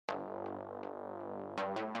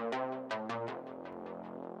Hey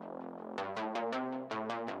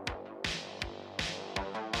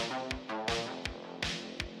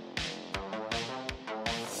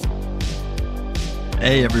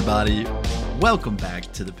everybody, welcome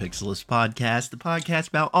back to the Pixelist Podcast, the podcast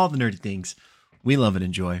about all the nerdy things we love and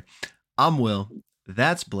enjoy. I'm Will,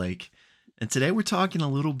 that's Blake, and today we're talking a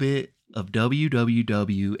little bit of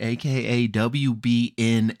WWW, aka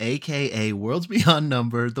WBN, aka Worlds Beyond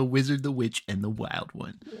Number, The Wizard, the Witch, and the Wild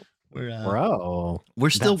One. Bro, we're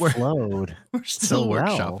still flowed. we're still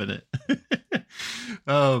workshopping it.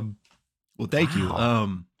 Well, thank you.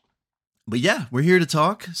 But yeah, we're here to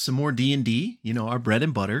talk some more D&D, our bread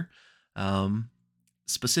and butter.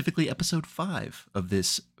 Specifically episode 5 of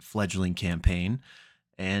this fledgling campaign.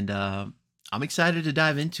 And I'm excited to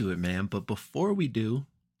dive into it, man. But before we do,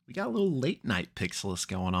 we got a little late night Pixelist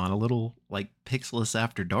going on, a little like Pixelist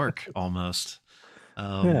after dark almost.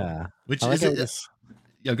 Yeah. Which is it?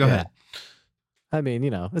 Yeah, go ahead. I mean,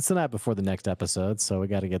 it's the night before the next episode, so we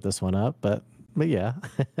got to get this one up, but yeah.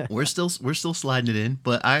 we're still sliding it in,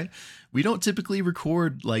 but we don't typically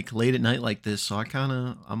record like late at night like this, so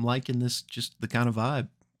I'm liking this, just the kind of vibe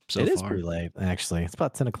so far. It is pretty late, actually. It's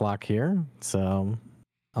about 10 o'clock here, so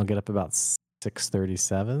I'll get up about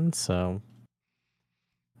 6:37, so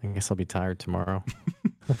I guess I'll be tired tomorrow.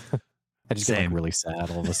 I just get really sad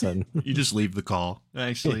all of a sudden. You just leave the call.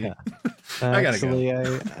 Actually, yeah. I gotta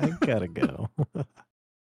go. I gotta go.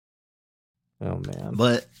 Oh man!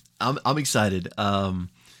 But I'm excited.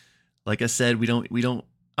 Like I said, we don't.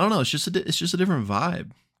 I don't know. It's just a different vibe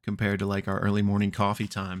compared to like our early morning coffee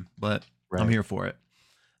time. But I'm here for it.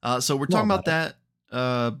 So we're talking about that.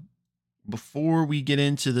 Before we get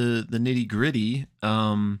into the nitty gritty,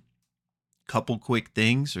 couple quick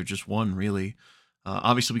things, or just one really.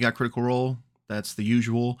 Obviously, we got Critical Role. That's the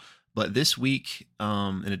usual. But this week,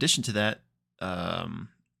 in addition to that,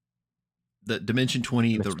 the Dimension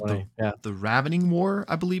 20, the Ravening War,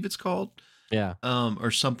 I believe it's called. Yeah.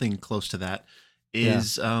 Or something close to that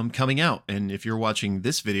is coming out. And if you're watching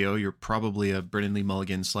this video, you're probably a Brennan Lee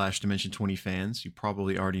Mulligan / Dimension 20 fans. You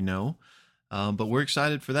probably already know. But we're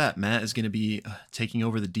excited for that. Matt is going to be taking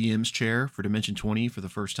over the DM's chair for Dimension 20 for the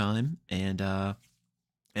first time. And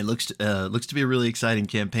it looks to be a really exciting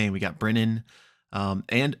campaign. We got Brennan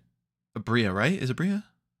and Abria, right? Is Abria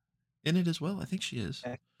in it as well? I think she is.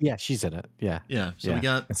 Yeah, she's in it. Yeah. So we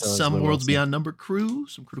got some Worlds Beyond Number crew,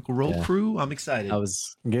 some Critical Role crew. I'm excited. I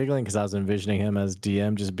was giggling because I was envisioning him as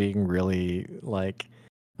DM just being really like,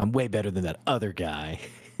 I'm way better than that other guy.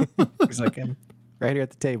 He's like, I'm right here at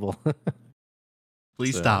the table.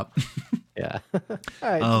 Please stop. Yeah. All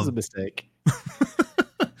right, this is a mistake.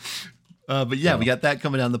 But yeah, we got that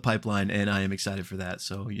coming down the pipeline, and I am excited for that.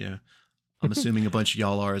 So yeah, I'm assuming a bunch of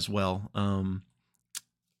y'all are as well.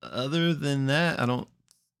 Other than that, I don't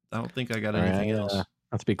think I got anything else.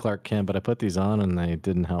 Not to be Clark Kent, but I put these on and they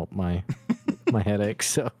didn't help my headache,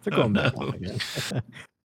 so they're going back on again.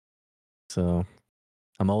 So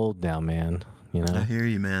I'm old now, man. I hear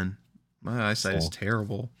you, man. My eyesight is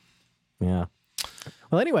terrible. Yeah.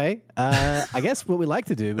 Well, anyway, I guess what we like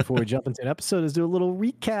to do before we jump into an episode is do a little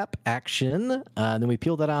recap action. Then we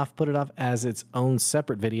peel that off, put it off as its own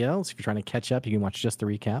separate video. So if you're trying to catch up, you can watch just the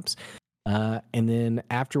recaps. And then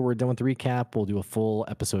after we're done with the recap, we'll do a full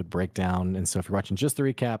episode breakdown. And so if you're watching just the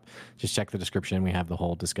recap, just check the description. We have the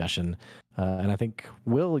whole discussion. And I think,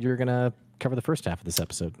 Will, you're going to cover the first half of this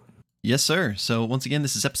episode. Yes, sir. So once again,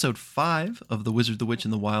 this is episode 5 of The Wizard, the Witch,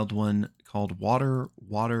 and the Wild One, called Water,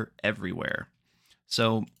 Water Everywhere.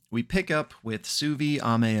 So we pick up with Suvi,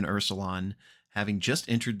 Ame, and Ursulon having just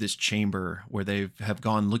entered this chamber where they have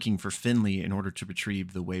gone looking for Finley in order to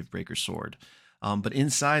retrieve the Wavebreaker sword. But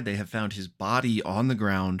inside, they have found his body on the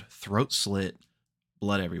ground, throat slit,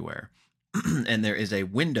 blood everywhere. And there is a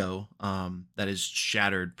window that is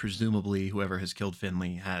shattered. Presumably, whoever has killed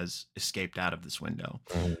Finley has escaped out of this window.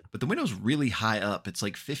 But the window's really high up. It's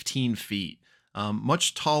like 15 feet.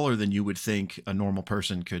 Much taller than you would think a normal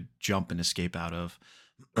person could jump and escape out of.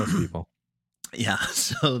 Most people. Yeah,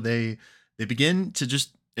 so they begin to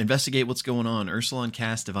just investigate what's going on. Ursulon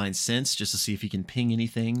casts Divine Sense just to see if he can ping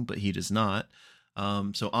anything, but he does not.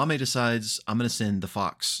 So Ame decides, I'm going to send the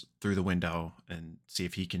fox through the window and see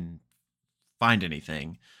if he can find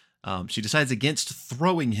anything. She decides against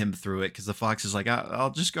throwing him through it because the fox is like,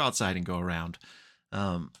 I'll just go outside and go around.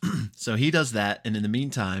 So he does that, and in the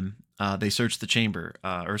meantime, they search the chamber.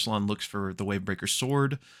 Ursulon looks for the Wavebreaker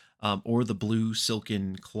sword, or the blue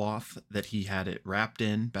silken cloth that he had it wrapped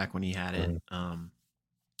in back when he had it.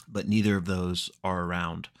 But neither of those are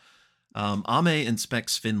around. Ame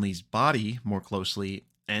inspects Finley's body more closely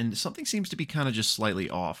and something seems to be kind of just slightly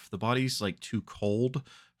off. The body's like too cold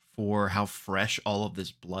for how fresh all of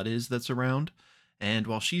this blood is that's around. And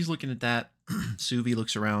while she's looking at that, Suvi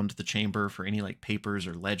looks around the chamber for any like papers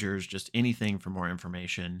or ledgers, just anything for more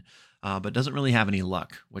information, but doesn't really have any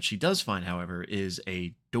luck. What she does find, however, is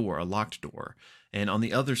a door, a locked door. And on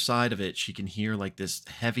the other side of it, she can hear like this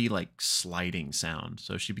heavy, like sliding sound.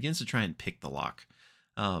 So she begins to try and pick the lock.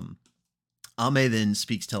 Um, Ame then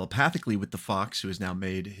speaks telepathically with the fox, who has now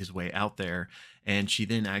made his way out there, and she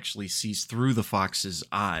then actually sees through the fox's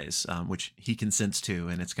eyes, which he consents to,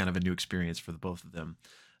 and it's kind of a new experience for the both of them.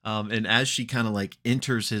 And as she kind of like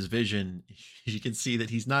enters his vision, you can see that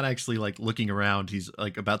he's not actually like looking around. He's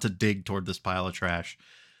like about to dig toward this pile of trash.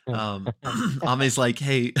 Ame's like,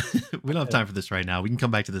 "Hey, we don't have time for this right now. We can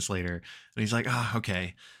come back to this later." And he's like, "Ah,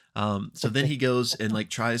 okay." So then he goes and like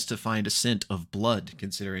tries to find a scent of blood,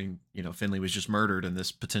 considering Finley was just murdered and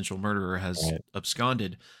this potential murderer has Right.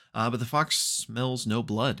 absconded. But the fox smells no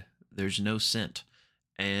blood. There's no scent,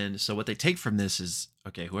 and so what they take from this is,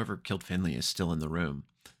 okay, whoever killed Finley is still in the room.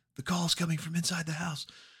 The call's coming from inside the house.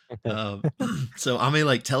 Um, so Ame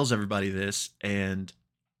like tells everybody this, and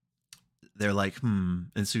they're like, "Hmm."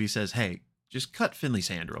 And Sudi says, "Hey, just cut Finley's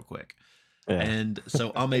hand real quick." Yeah. And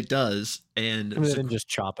so Ame does, and And then just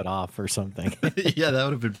chop it off or something. yeah, that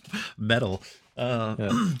would have been metal.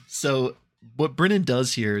 Yeah. So what Brennan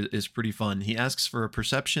does here is pretty fun. He asks for a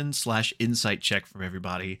perception/insight check from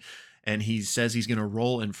everybody, and he says he's going to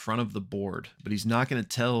roll in front of the board, but he's not going to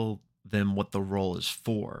tell them what the roll is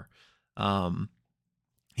for. Um,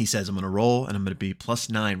 he says, "I'm going to roll, and I'm going to be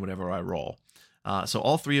 +9 whatever I roll." So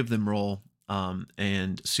all three of them roll,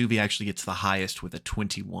 and Suvi actually gets the highest with a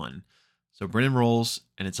 21. So Brennan rolls,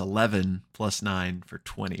 and it's 11 +9 for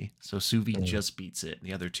 20. So Suvi just beats it, and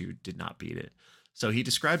the other two did not beat it. So he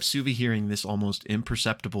describes Suvi hearing this almost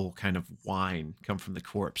imperceptible kind of whine come from the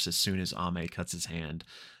corpse as soon as Ame cuts his hand.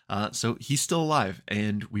 So he's still alive,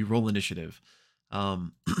 and we roll initiative.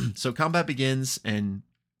 So combat begins, and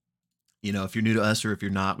if you're new to us or if you're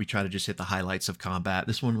not, we try to just hit the highlights of combat.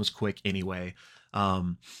 This one was quick anyway.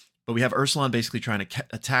 But we have Ursulon basically trying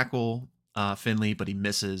to tackle Finley, but he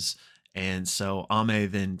misses. And so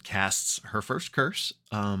Ame then casts her first curse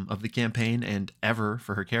of the campaign and ever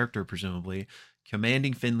for her character, presumably,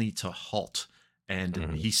 commanding Finley to halt.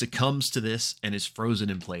 And he succumbs to this and is frozen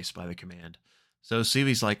in place by the command. So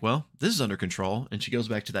Suvi's like, "Well, this is under control." And she goes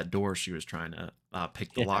back to that door she was trying to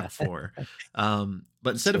pick the lock for. But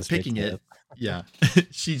instead of picking it, yeah,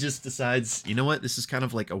 she just decides, you know what? This is kind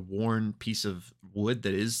of like a worn piece of wood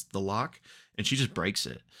that is the lock. And she just breaks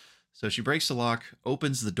it. So she breaks the lock,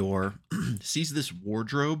 opens the door, sees this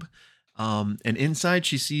wardrobe, and inside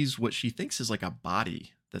she sees what she thinks is like a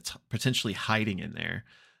body that's potentially hiding in there.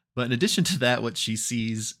 But in addition to that, what she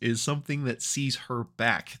sees is something that sees her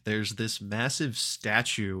back. There's this massive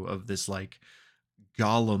statue of this like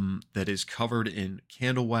golem that is covered in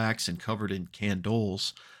candle wax and covered in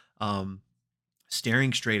candles,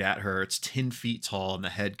 staring straight at her. It's 10 feet tall, and the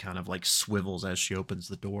head kind of like swivels as she opens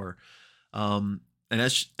the door. And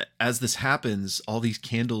as this happens, all these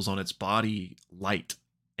candles on its body light.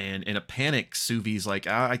 And in a panic, Suvi's like,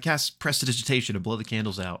 "I cast prestidigitation to blow the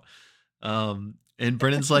candles out." And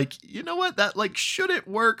Brennan's like, "You know what? That like shouldn't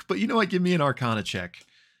work, but you know what? Give me an Arcana check."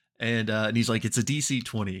 And he's like, "It's a DC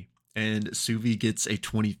 20." And Suvi gets a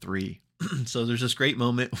 23. So there's this great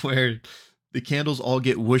moment where the candles all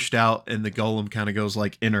get whooshed out and the golem kind of goes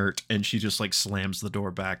like inert, and she just like slams the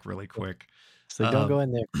door back really quick. So don't go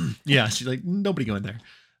in there. Yeah, she's like, "Nobody go in there."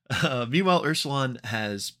 Meanwhile, Ursulon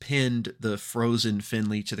has pinned the frozen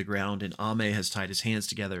Finley to the ground, and Ame has tied his hands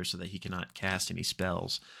together so that he cannot cast any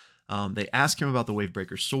spells. They ask him about the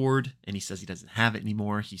Wavebreaker sword, and he says he doesn't have it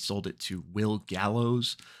anymore. He sold it to Will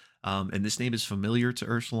Gallows. And this name is familiar to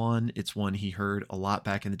Ursulon. It's one he heard a lot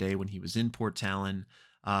back in the day when he was in Port Talon.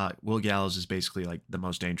 Will Gallows is basically like the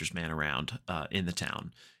most dangerous man around in the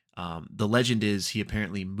town. The legend is he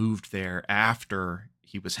apparently moved there after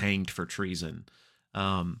he was hanged for treason.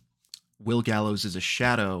 Will Gallows is a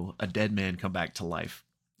shadow, a dead man come back to life,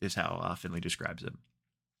 is how Finley describes him.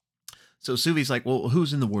 So Suvi's like, "Well,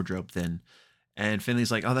 who's in the wardrobe then?" And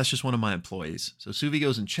Finley's like, "Oh, that's just one of my employees." So Suvi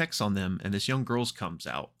goes and checks on them, and this young girl comes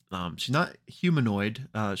out. She's not humanoid.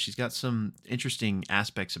 She's got some interesting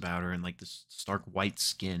aspects about her and like this stark white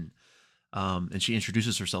skin. And she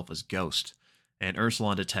introduces herself as Ghost. And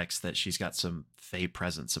Ursulon detects that she's got some fey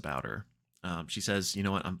presence about her. She says, "You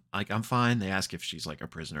know what? I'm fine." They ask if she's like a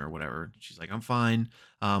prisoner or whatever. She's like, "I'm fine.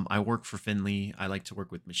 I work for Finley. I like to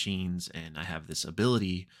work with machines, and I have this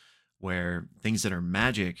ability where things that are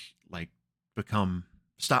magic like become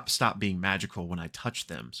stop being magical when I touch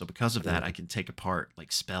them. So because of that, I can take apart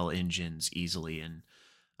like spell engines easily, and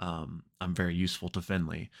I'm very useful to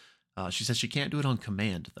Finley. She says she can't do it on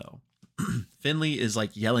command though. Finley is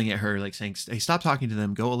like yelling at her, like saying, "Hey, stop talking to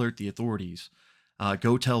them. Go alert the authorities.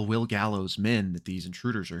 Go tell Will Gallows' men that these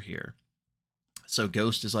intruders are here." So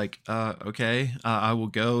Ghost is like, okay, I will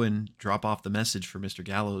go and drop off the message for Mr.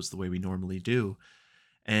 Gallows the way we normally do.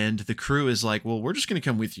 And the crew is like, well, we're just going to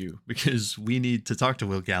come with you because we need to talk to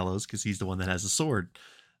Will Gallows because he's the one that has a sword.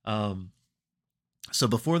 So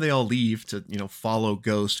before they all leave to, follow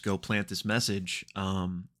Ghost, go plant this message,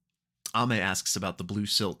 Ame asks about the blue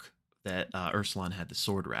silk that Ursulon had the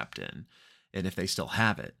sword wrapped in, and if they still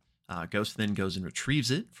have it. Ghost then goes and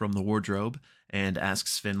retrieves it from the wardrobe and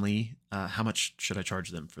asks Finley, how much should I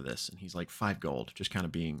charge them for this? And he's like, 5 gold, just kind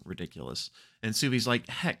of being ridiculous. And Suvi's like,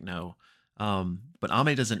 heck no. But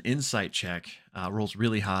Ame does an insight check, rolls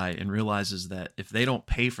really high, and realizes that if they don't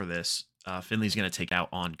pay for this, Finley's going to take out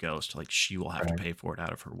on Ghost. Like, she will have to pay for it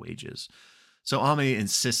out of her wages. So Ame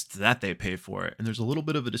insists that they pay for it. And there's a little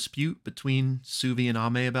bit of a dispute between Suvi and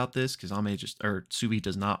Ame about this, because Suvi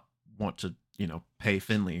does not want to, pay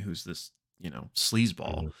Finley, who's this,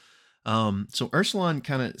 sleazeball. So Ursulon,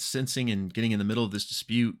 kind of sensing and getting in the middle of this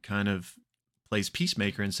dispute, kind of plays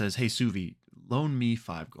peacemaker and says, hey, Suvi, loan me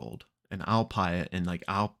 5 gold and I'll pay it, and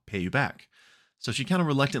I'll pay you back. So she kind of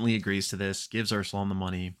reluctantly agrees to this, gives Ursulon the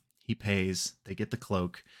money. He pays, they get the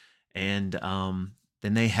cloak, and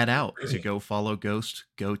then they head out to go follow Ghost,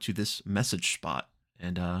 go to this message spot,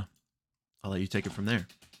 and I'll let you take it from there.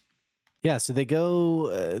 Yeah, so they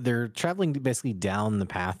go, they're traveling basically down the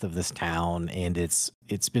path of this town, and it's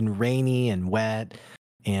been rainy and wet,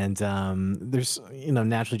 and there's,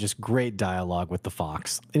 naturally just great dialogue with the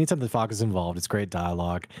fox. Anytime the fox is involved, it's great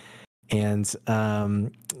dialogue. And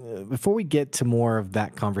before we get to more of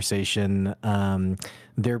that conversation,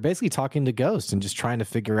 they're basically talking to Ghost and just trying to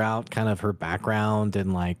figure out kind of her background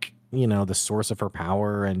and the source of her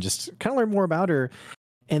power, and just kind of learn more about her.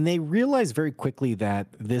 And they realize very quickly that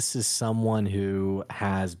this is someone who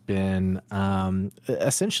has been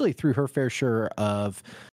essentially through her fair share of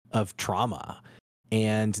trauma,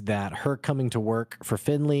 and that her coming to work for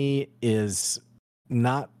Finley is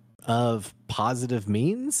not of positive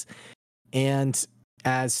means. And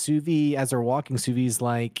as they're walking, Suvi's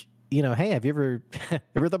like, hey, have you ever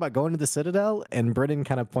thought about going to the Citadel? And Brennan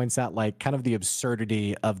kind of points out kind of the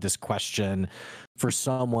absurdity of this question for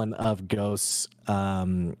someone of Ghost's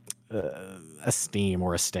esteem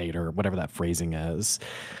or estate, or whatever that phrasing is.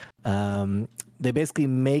 They basically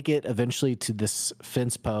make it eventually to this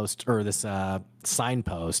fence post, or this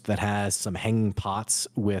signpost that has some hanging pots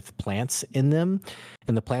with plants in them,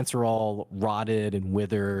 and the plants are all rotted and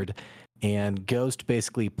withered. And Ghost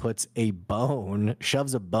basically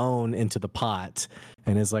shoves a bone into the pot,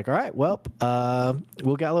 and is like, all right, well,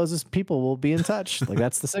 Will Gallows' people will be in touch.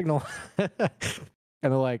 That's the signal.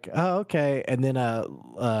 And they're like, oh, okay. And then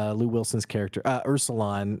Lou Wilson's character,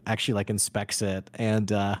 Ursulon, actually inspects it,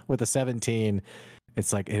 and with a 17,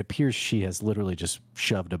 it's it appears she has literally just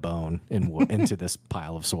shoved a bone into this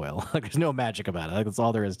pile of soil. There's no magic about it. That's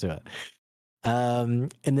all there is to it.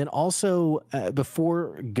 And then also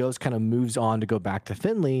before Ghost kind of moves on to go back to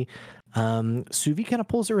Finley, Suvi kind of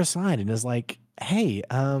pulls her aside and is like, hey,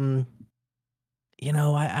 I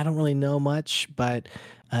don't really know much, but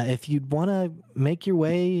if you'd want to make your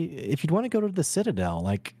way, if you'd want to go to the Citadel,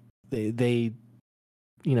 they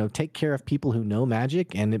take care of people who know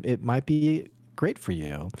magic, and it might be great for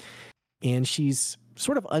you. And she's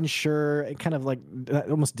sort of unsure, kind of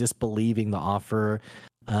almost disbelieving the offer.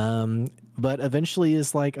 But eventually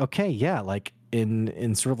is like, okay, yeah,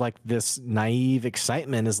 in sort of this naive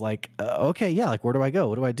excitement is okay, yeah, where do I go?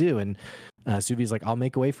 What do I do? And Suvi's like, I'll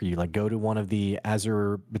make a way for you. Go to one of the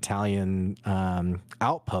Azure Battalion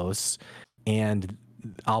outposts, and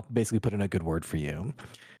I'll basically put in a good word for you.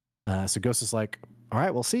 So Ghost is like, all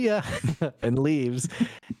right, we'll see ya, and leaves.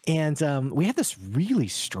 And we had this really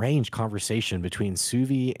strange conversation between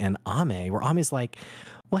Suvi and Ame, where Ame's like,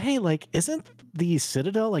 well, hey, isn't the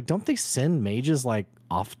Citadel, don't they send mages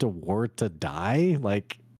off to war to die?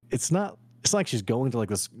 It's not like she's going to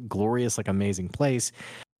this glorious, amazing place.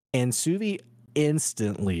 And Suvi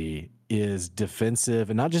instantly is defensive,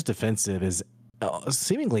 and not just defensive, is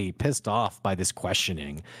seemingly pissed off by this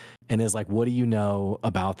questioning, and is like, what do you know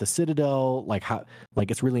about the Citadel? How,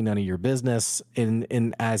 it's really none of your business.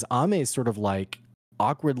 And as Ame is sort of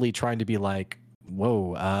awkwardly trying to be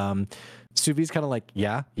whoa, Suvi's kind of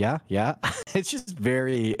yeah. It's just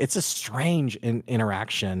it's a strange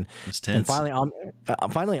interaction. It's tense. And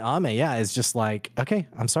finally, Ame, is just okay,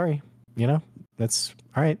 I'm sorry. That's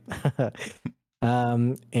all right.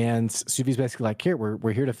 And Suvi's basically like, here,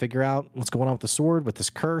 we're here to figure out what's going on with the sword, with this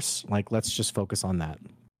curse. Like, let's just focus on that.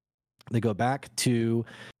 They go back to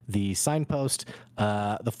the signpost.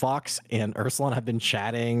 The fox and Ursulon have been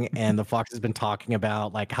chatting, and the fox has been talking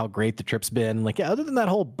about like how great the trip's been. Like, yeah, other than that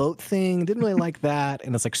whole boat thing, didn't really like that,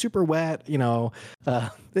 and it's like super wet. They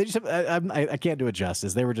just I can't do it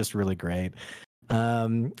justice. They were just really great.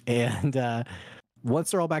 And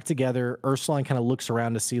once they're all back together, Ursulon kind of looks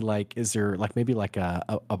around to see like, is there like maybe like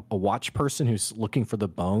a watch person who's looking for the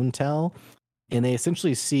bone tell? And they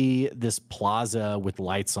essentially see this plaza with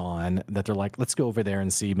lights on that they're like, let's go over there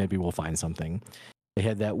and see, maybe we'll find something. They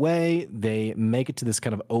head that way. They make it to this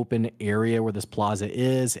kind of open area where this plaza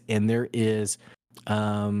is, and there is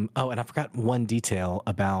and I forgot one detail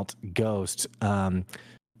about Ghost. Ame,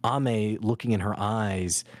 looking in her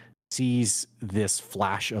eyes, sees this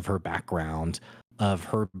flash of her background of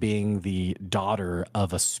her being the daughter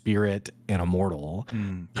of a spirit and a mortal.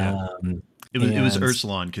 Yeah. It was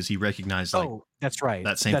Ursulon, because he recognized like that's right.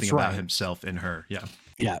 that same thing about himself in her. Yeah.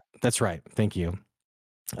 Yeah, that's right. Thank you.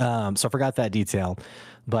 So I forgot that detail.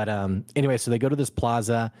 But anyway, so they go to this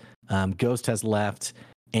plaza. Ghost has left,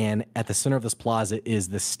 and at the center of this plaza is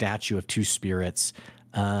this statue of two spirits,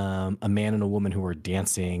 a man and a woman who are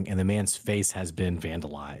dancing, and the man's face has been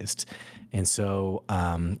vandalized. And so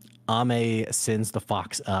Ame sends the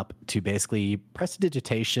fox up to basically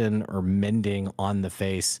prestidigitation or mending on the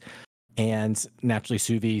face. And naturally,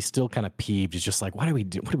 Suvi, still kind of peeved, is just like, what are we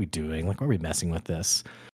doing? Like, why are we messing with this?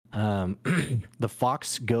 The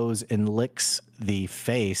fox goes and licks the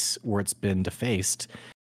face where it's been defaced,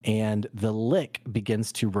 and the lick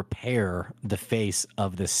begins to repair the face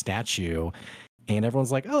of this statue. And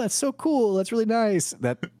everyone's like, oh, that's so cool. That's really nice.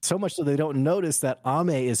 That so much so they don't notice that Ame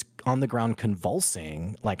is on the ground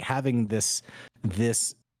convulsing, like having this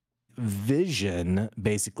vision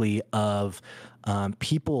basically of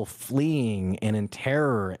people fleeing and in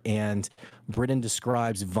terror. And Britain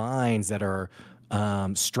describes vines that are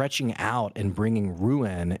stretching out and bringing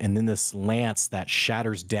ruin, and then this lance that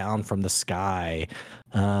shatters down from the sky,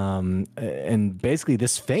 and basically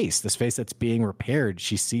this face that's being repaired,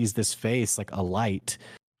 she sees this face like a light,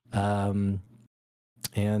 and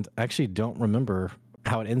I actually don't remember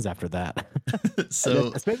how it ends after that.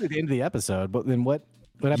 So especially the end of the episode, but then what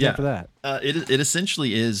happened after that? It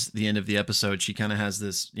essentially is the end of the episode. She kind of has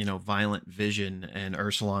this violent vision, and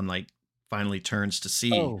Ursulon like finally turns to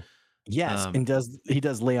see. Yes, and he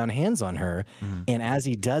does lay on hands on her, and as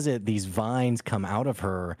he does it, these vines come out of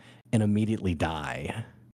her and immediately die,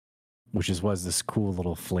 which was this cool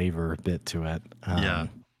little flavor bit to it. Yeah.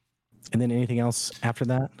 And then anything else after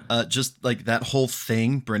that? Just like that whole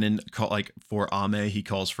thing, Brennan for Ame, he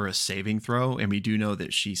calls for a saving throw, and we do know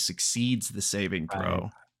that she succeeds the saving throw.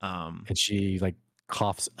 Right. And she like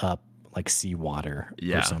coughs up like seawater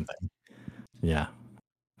or something. Yeah,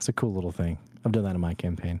 it's a cool little thing. I've done that in my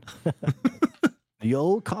campaign. The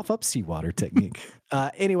old cough up seawater technique.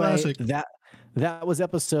 Anyway, classic. That was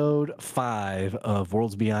episode 5 of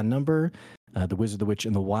Worlds Beyond Number, The Wizard, the Witch,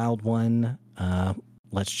 and the Wild One.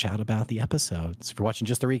 Let's chat about the episodes. If you're watching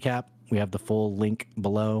just the recap, we have the full link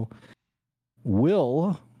below.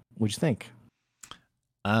 Will, what'd you think?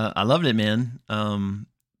 I loved it, man.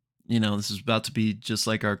 This is about to be just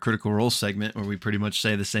like our Critical Role segment where we pretty much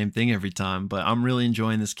say the same thing every time, but I'm really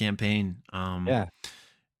enjoying this campaign.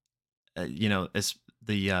 It's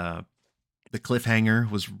the cliffhanger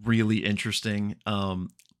was really interesting. I'm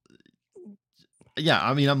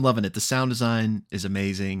loving it. The sound design is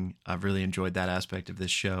amazing. I've really enjoyed that aspect of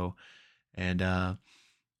this show, and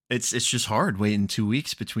it's just hard waiting 2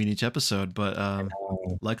 weeks between each episode, but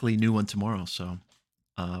luckily new one tomorrow. So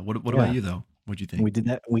what about you though? What'd you think?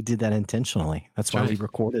 We did that intentionally. That's why we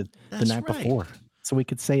recorded the night before, so we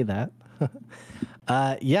could say that.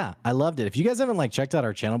 I loved it. If you guys haven't checked out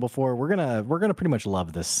our channel before, we're gonna pretty much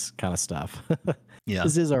love this kind of stuff. Yeah,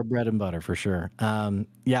 this is our bread and butter for sure.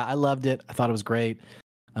 I loved it. I thought it was great.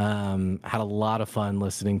 Had a lot of fun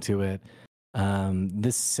listening to it.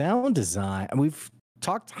 This sound design, we've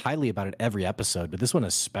talked highly about it every episode, but this one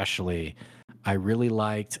especially, I really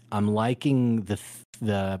liked. I'm liking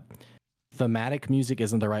the thematic music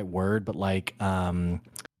isn't the right word, but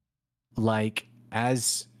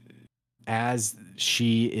as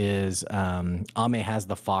she is Ame has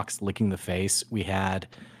the fox licking the face,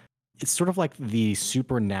 it's sort of like the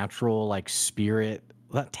supernatural spirit,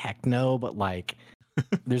 not techno, but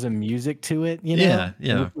there's a music to it, Yeah.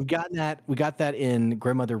 We got that in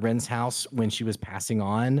Grandmother Wren's house when she was passing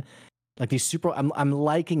on. I'm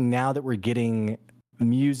liking now that we're getting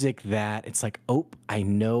music that it's like, oh, I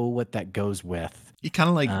know what that goes with. He kind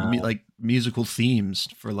of like Uh, like musical themes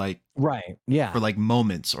right. for Yeah. like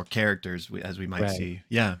moments or characters as we might Right. see.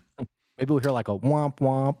 Yeah. Maybe we'll hear like a womp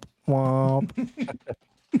womp womp.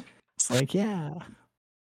 It's like, yeah.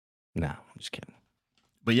 No, I'm just kidding.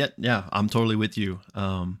 But yet, yeah, I'm totally with you.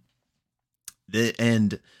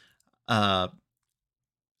 And uh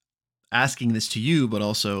asking this to you, but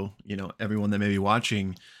also, everyone that may be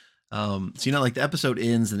watching. So like the episode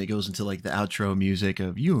ends and it goes into like the outro music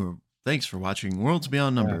of thanks for watching Worlds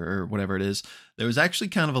Beyond Right. Number or whatever it is. There was actually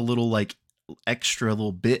kind of a little like extra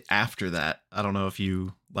little bit after that. I don't know if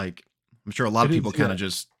you like, I'm sure a lot I of didn't people see kind that. of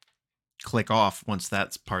just click off once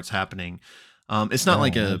that part's happening. It's not Oh,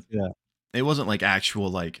 like I didn't see that. it wasn't like actual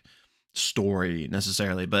like story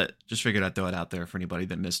necessarily, but just figured I'd throw it out there for anybody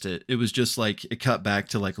that missed it. It was just like it cut back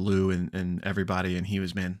to like Lou and everybody, and he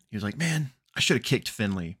was like, man, I should have kicked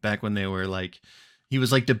Finley back when they were like, he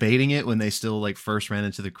was like debating it when they still like first ran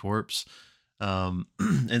into the corpse. And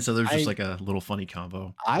so there's just I like a little funny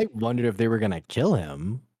combo. I wondered if they were gonna kill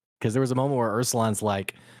him because there was a moment where Ursulan's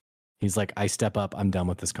like, he's like, I step up, I'm done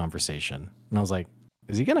with this conversation, and I was like,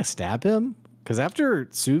 is he gonna stab him? Because after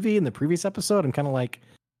Suvi in the previous episode, I'm kind of like,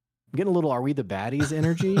 I'm getting a little "Are we the baddies"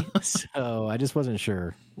 energy. So I just wasn't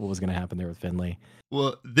sure what was gonna happen there with Finley.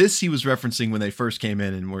 Well, this he was referencing when they first came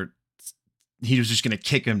in and he was just going to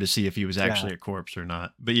kick him to see if he was actually a corpse or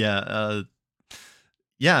not. But yeah,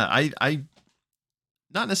 I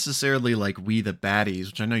not necessarily like we the baddies,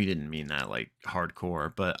 which I know you didn't mean that like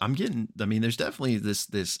hardcore, but I mean, there's definitely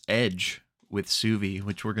this edge with Suvi,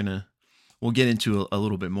 which we'll get into a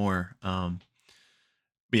little bit more. But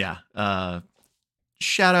yeah,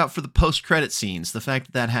 shout out for the post-credit scenes. The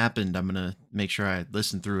fact that happened, I'm gonna make sure I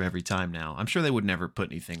listen through every time now. I'm sure they would never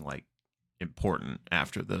put anything like important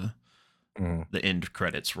after the end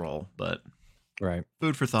credits roll, but Right.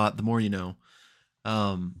 food for thought. The more you know.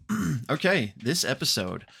 Okay, this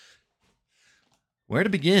episode. Where to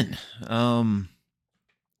begin?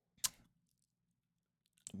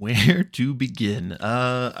 Where to begin?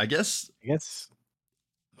 I guess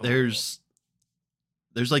there's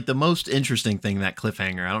like the most interesting thing, that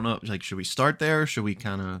cliffhanger. I don't know, like, should we start there or should we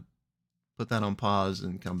kind of put that on pause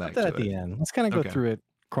and come back Put that to at it? the end. Let's kind of go Okay. through it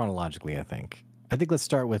chronologically. I think let's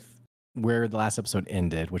start with where the last episode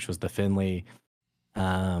ended, which was the Finley, the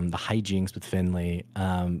hijinks with Finley,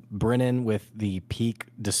 Brennan with the peak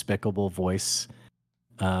despicable voice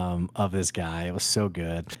of this guy. It was so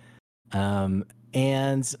good.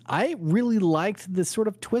 And I really liked the sort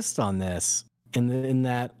of twist on this in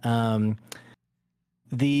that I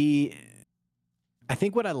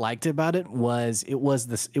think what I liked about it was it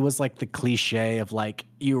was like the cliche of like,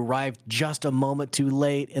 you arrived just a moment too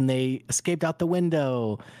late and they escaped out the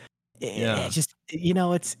window. Yeah. It just,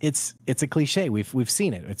 it's a cliche. We've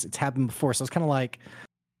seen it. It's happened before. So it's kind of like,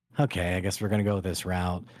 okay, I guess we're gonna go this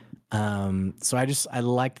route. So I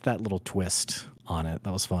liked that little twist on it.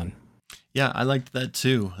 That was fun. Yeah, I liked that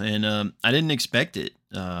too, and I didn't expect it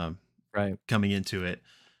Right. coming into it,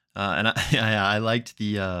 and I liked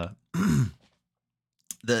the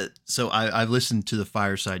So I've listened to the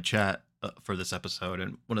fireside chat for this episode,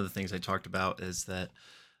 and one of the things I talked about is that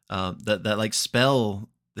that like spell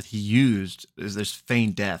that he used is there's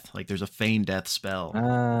feign death. Like there's a feign death spell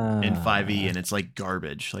in 5e, and it's like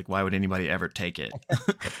garbage. Like why would anybody ever take it?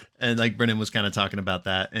 And like Brennan was kind of talking about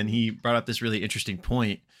that, and he brought up this really interesting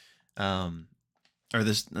point, or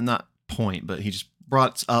this not point, but he just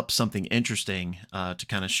brought up something interesting to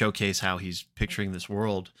kind of showcase how he's picturing this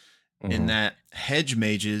world. In that hedge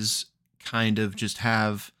mages kind of just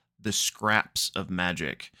have the scraps of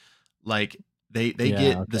magic. Like they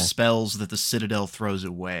get the spells that the Citadel throws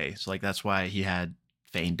away. So like that's why he had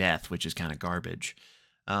feign death, which is kind of garbage.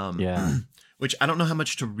 Which I don't know how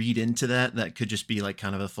much to read into that. That could just be like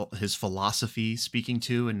kind of his philosophy speaking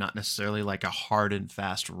to, and not necessarily like a hard and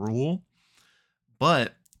fast rule.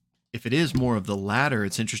 But if it is more of the latter,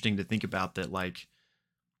 it's interesting to think about that, like,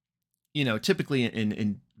 typically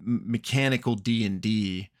in mechanical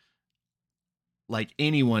D&D, like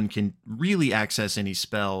anyone can really access any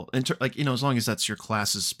spell, as long as that's your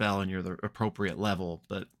class's spell and you're the appropriate level.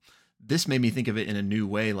 But this made me think of it in a new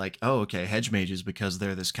way, like, oh, okay, hedge mages, because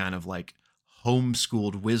they're this kind of like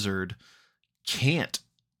homeschooled wizard, can't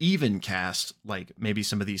even cast like maybe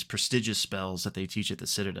some of these prestigious spells that they teach at the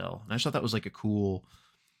Citadel. And I just thought that was like a cool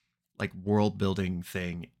like world building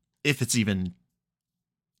thing, if it's even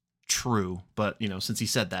true. But since he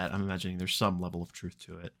said that, I'm imagining there's some level of truth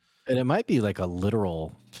to it. And it might be like a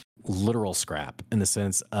literal scrap, in the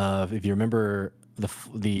sense of, if you remember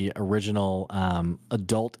the original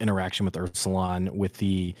adult interaction with Ursulan with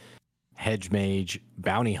the hedge mage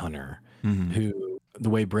bounty hunter Mhm. who, the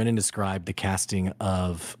way Brennan described the casting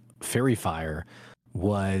of Fairy Fire,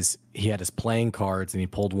 was he had his playing cards and he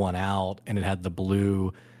pulled one out and it had the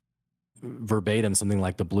blue verbatim, something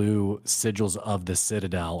like the blue sigils of the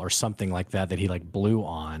Citadel or something like that he like blew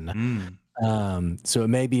on. Mm. So it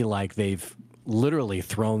may be like they've literally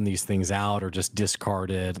thrown these things out or just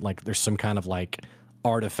discarded. Like there's some kind of like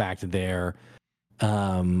artifact there,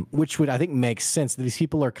 which would I think make sense. These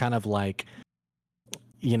people are kind of like,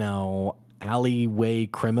 you know, alleyway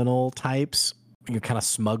criminal types, you know, kind of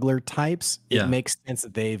smuggler types. Yeah. It makes sense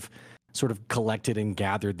that they've sort of collected and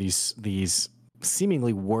gathered these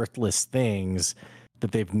seemingly worthless things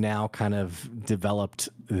that they've now kind of developed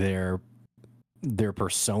their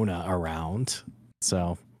persona around.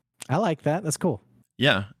 So I like that. That's cool.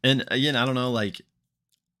 Yeah. And again, I don't know, like,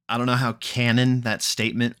 I don't know how canon that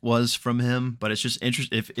statement was from him, but it's just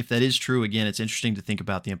interesting. If that is true, again, it's interesting to think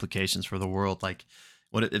about the implications for the world. Like,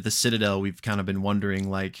 what if the Citadel? We've kind of been wondering,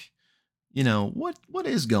 like, you know, what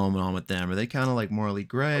is going on with them? Are they kind of like morally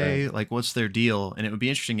gray? Right. Like, what's their deal? And it would be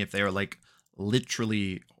interesting if they were like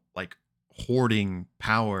literally like hoarding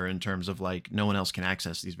power in terms of like no one else can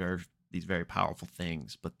access these very powerful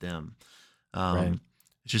things but them. Right.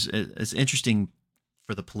 It's just it's interesting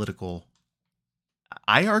for the political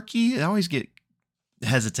hierarchy. I always get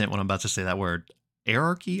hesitant when I'm about to say that word.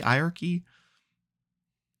 Hierarchy.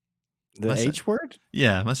 The Am I H word?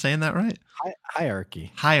 Yeah, am I saying that right?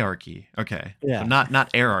 Hierarchy. Hierarchy. Okay. Yeah. So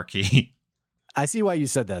not hierarchy. I see why you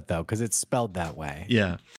said that though, because it's spelled that way.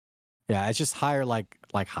 Yeah. Yeah, it's just hire like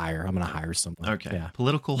hire. I'm gonna hire someone. Okay. Yeah.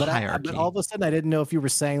 Political But hierarchy. but all of a sudden I didn't know if you were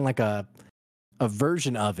saying like a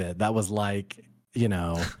version of it that was like, you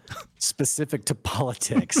know, specific to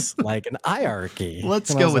politics, like an hierarchy. Let's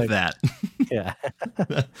And I go was with like, that. Yeah.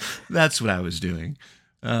 That's what I was doing.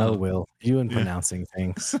 Oh, Will, you and yeah. pronouncing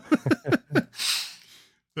things.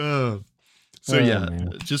 So Oh, yeah,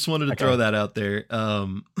 man. just wanted to Okay. throw that out there.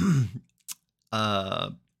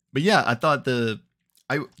 But yeah, I thought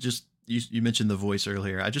you mentioned the voice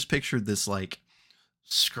earlier. I just pictured this like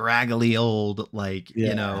scraggly old, like, you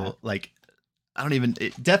Yeah. know, like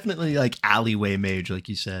definitely like alleyway mage, like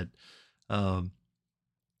you said.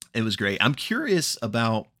 It was great. I'm curious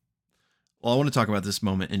about, well, I want to talk about this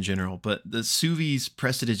moment in general, but the Suvi's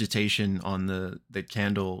prestidigitation on the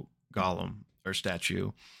candle golem or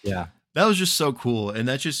statue. Yeah. That was just so cool. And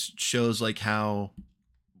that just shows like how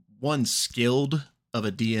one skilled of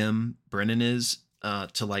a DM Brennan is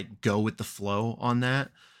to like go with the flow on that.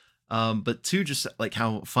 But two, just like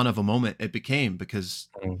how fun of a moment it became because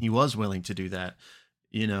he was willing to do that.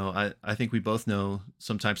 You know, I think we both know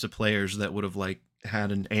some types of players that would have like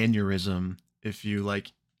had an aneurysm if you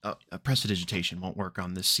like a prestidigitation won't work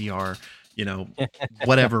on this CR, you know,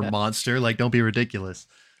 whatever monster. Like, don't be ridiculous.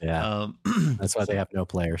 Yeah. That's why they have no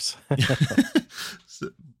players.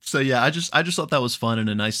 so yeah, I just thought that was fun and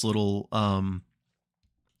a nice little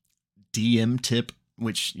DM tip,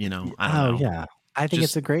 which, you know, I don't know. Yeah. I think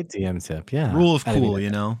it's a great DM tip. Yeah. Rule of cool, you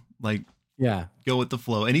know, like, yeah, go with the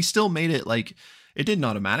flow. And he still made it like it didn't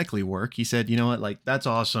automatically work. He said, you know what, like that's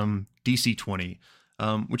awesome. DC 20,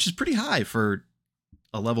 which is pretty high for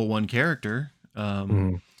a level 1 character.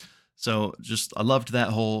 So just, I loved that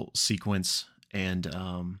whole sequence. And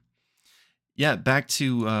yeah, back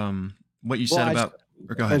to what you said about,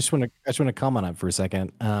 or go ahead. I just want to comment on it for a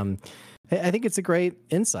second. I think it's a great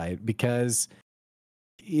insight because,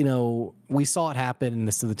 you know, we saw it happen, and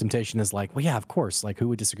the temptation is like, well, yeah, of course, like who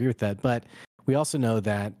would disagree with that? But we also know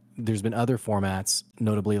that there's been other formats,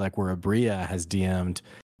 notably like where Abria has DM'd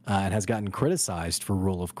and has gotten criticized for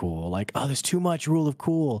rule of cool, like, oh, there's too much rule of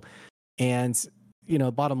cool. And, you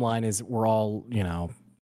know, bottom line is we're all, you know,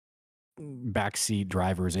 backseat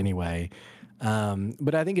drivers anyway.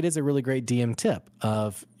 But I think it is a really great DM tip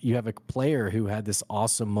of you have a player who had this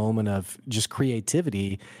awesome moment of just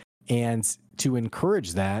creativity, and to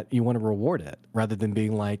encourage that, you want to reward it rather than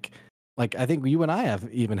being like I think you and I have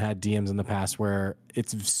even had DMs in the past where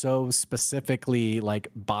it's so specifically like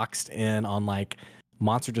boxed in on like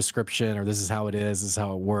monster description or this is how it is, this is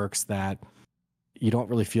how it works, that you don't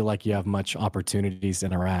really feel like you have much opportunities to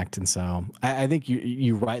interact. And so I think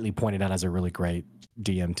you rightly pointed out as a really great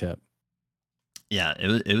DM tip. Yeah,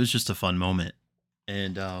 it was just a fun moment.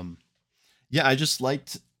 And yeah, I just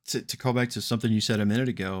liked to call back to something you said a minute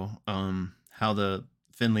ago, how the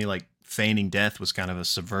Finley like feigning death was kind of a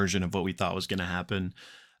subversion of what we thought was going to happen.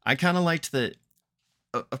 I kind of liked that.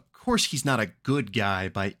 Of course, he's not a good guy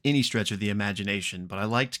by any stretch of the imagination, but I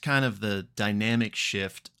liked kind of the dynamic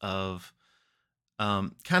shift of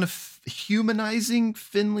kind of humanizing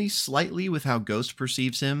Finley slightly with how Ghost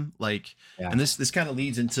perceives him. Like, and this kind of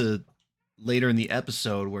leads into later in the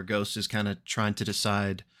episode where Ghost is kind of trying to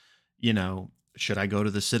decide, you know, should I go to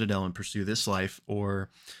the Citadel and pursue this life, or,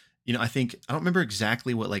 you know, I don't remember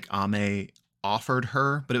exactly what like Ame offered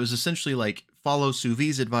her, but it was essentially like follow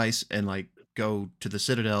Suvi's advice and like go to the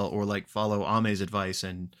Citadel, or like follow Ame's advice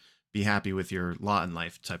and be happy with your lot in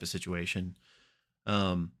life type of situation.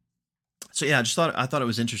 Um, so yeah, I thought it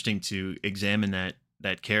was interesting to examine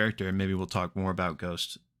that character, and maybe we'll talk more about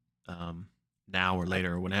Ghost um, now or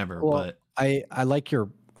later or whenever. Well, But I like your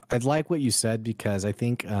I like what you said because I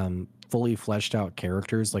think fully fleshed out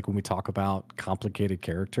characters, like when we talk about complicated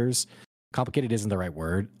characters, complicated isn't the right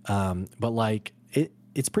word, but like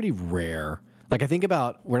it's pretty rare. Like I think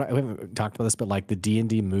about we haven't talked about this, but like the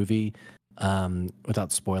D&D movie,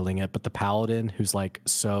 without spoiling it, but the paladin who's like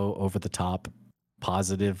so over the top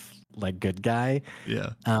positive, like good guy.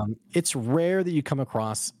 yeah, It's rare that you come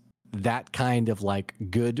across that kind of like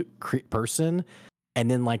good person and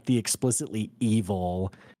then like the explicitly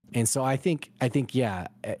evil. And so I think yeah,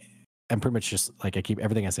 I'm pretty much just like I keep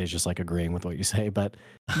everything I say is just like agreeing with what you say. But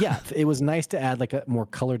yeah, it was nice to add like a more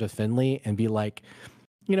color to Finley and be like,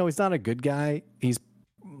 you know, he's not a good guy. He's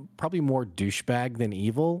probably more douchebag than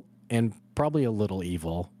evil, and probably a little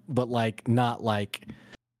evil, but like not like,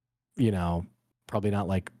 you know, probably not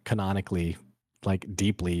like canonically like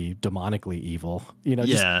deeply demonically evil. You know,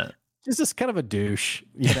 yeah. just kind of a douche,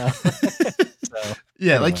 you know. So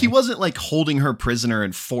Yeah, like he anyway, wasn't like holding her prisoner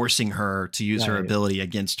and forcing her to use her right, ability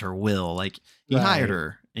against her will. Like he hired right,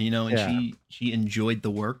 her, you know, and yeah, she enjoyed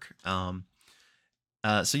the work.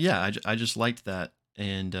 So yeah, I just liked that,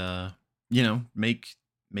 and you know, make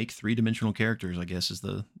three-dimensional characters, I guess, is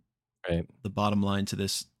right. the bottom line to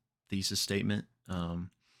this thesis statement.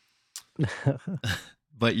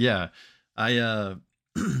 But yeah, I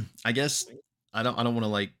I guess I don't want to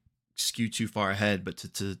like skew too far ahead, but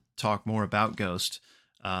to talk more about Ghost,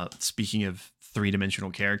 speaking of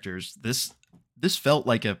three-dimensional characters, this felt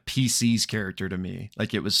like a PC's character to me.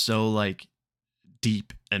 Like it was so like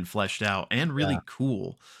deep and fleshed out and Yeah, really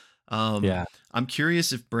cool. Um, yeah. I'm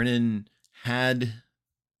curious if Brennan had,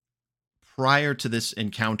 prior to this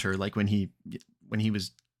encounter, like when he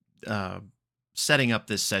was uh, setting up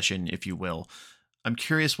this session, if you will. I'm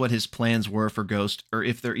curious what his plans were for Ghost, or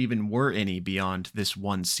if there even were any beyond this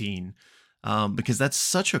one scene, because that's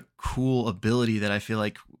such a cool ability that I feel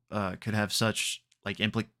like could have such like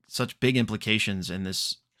such big implications in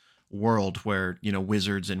this world where, you know,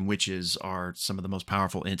 wizards and witches are some of the most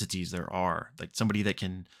powerful entities there are. Like somebody that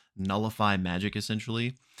can nullify magic,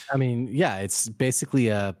 essentially. I mean, yeah, it's basically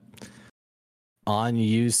a on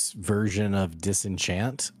use version of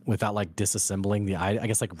disenchant without like disassembling the I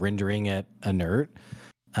guess like rendering it inert.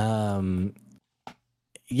 Um,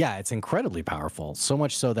 yeah, it's incredibly powerful. So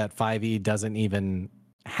much so that 5e doesn't even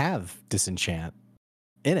have disenchant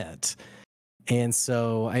in it. And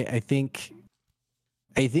so I think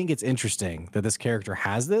it's interesting that this character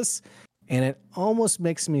has this, and it almost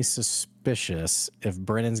makes me suspicious if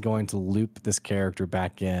Brennan's going to loop this character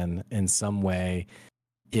back in some way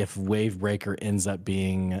if Wavebreaker ends up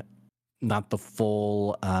being not the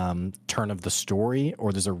full turn of the story,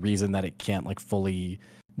 or there's a reason that it can't like fully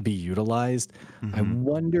be utilized. I Mm-hmm.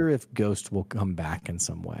 wonder if Ghost will come back in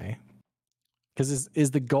some way. Because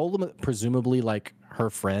is the golem presumably like her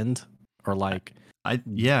friend, or like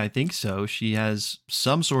Yeah, I think so. She has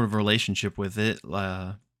some sort of relationship with it.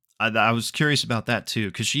 I was curious about that too,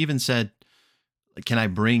 because she even said, like, "Can I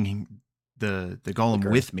bring the golem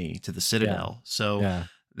flicker? with me to the Yeah, Citadel?" So yeah.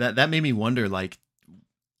 that made me wonder. Like,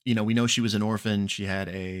 you know, we know she was an orphan. She had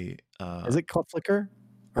a Is it called Flicker?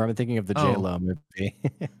 Or am I thinking of the J oh, Lo movie?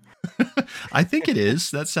 I think it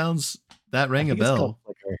is. That I rang a think it's called bell.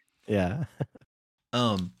 Flicker. Yeah.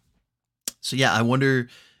 Um, so yeah, I wonder.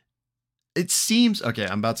 It seems okay.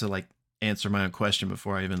 I'm about to like answer my own question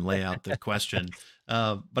before I even lay out the question.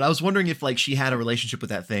 But I was wondering if like she had a relationship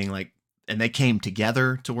with that thing, like, and they came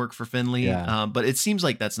together to work for Finley. Yeah. But it seems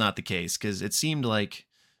like that's not the case, because it seemed like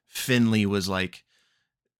Finley was like,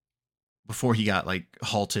 before he got like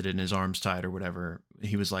halted and his arms tied or whatever,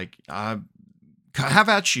 he was like, "Have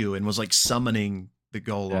at you," and was like summoning the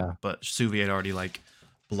golem. Yeah. But Suvi had already like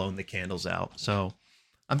blown the candles out. So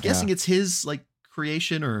I'm Yeah. guessing it's his like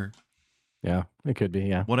creation or Yeah. It could be.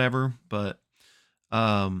 Yeah. whatever. But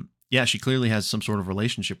yeah, she clearly has some sort of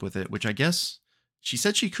relationship with it, which I guess she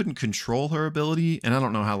said she couldn't control her ability, and I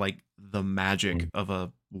don't know how like the magic Mm. of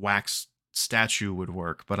a wax statue would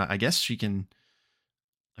work, but I guess she can.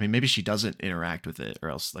 I mean, maybe she doesn't interact with it, or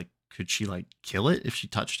else like could she like kill it if she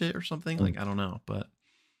touched it or something? Mm. Like I don't know, but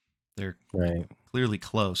they're Right. clearly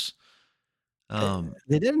close. Um,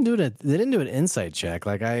 They didn't do it. They didn't do an insight check.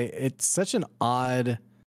 Like it's such an odd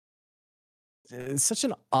it's such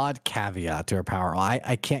an odd caveat to her power.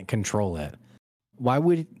 I can't control it. Why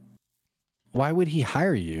would he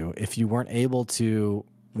hire you if you weren't able to,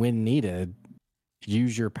 when needed,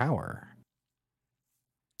 use your power?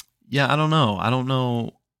 Yeah, I don't know. I don't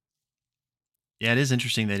know. Yeah, it is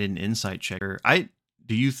interesting they didn't insight check her.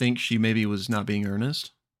 Do you think she maybe was not being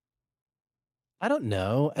earnest? I don't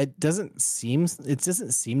know. It doesn't seem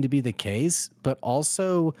to be the case, but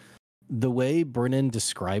also the way Brennan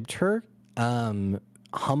described her,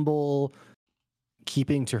 humble,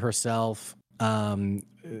 keeping to herself,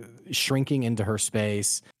 shrinking into her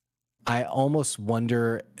space. I almost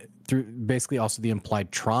wonder, through basically also the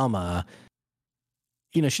implied trauma,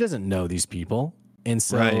 she doesn't know these people. And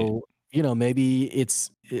Right. so, maybe it's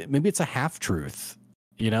a half truth,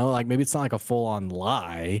 like maybe it's not like a full on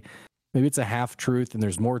lie. Maybe it's a half truth and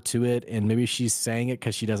there's more to it. And maybe she's saying it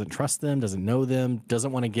because she doesn't trust them, doesn't know them,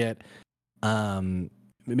 doesn't want to get,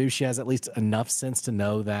 maybe she has at least enough sense to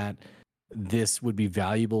know that this would be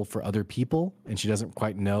valuable for other people and she doesn't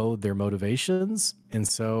quite know their motivations. And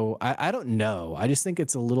so I don't know. I just think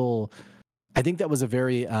it's a little, I think that was a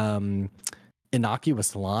very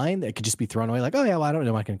innocuous line that could just be thrown away. Like, oh yeah, well, I don't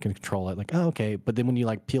know. I can control it. Like, oh, okay. But then when you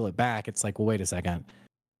like peel it back, it's like, well, wait a second.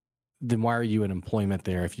 Then why are you in employment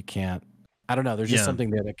there if you can't? I don't know. There's just Yeah. something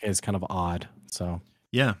there that is kind of odd. So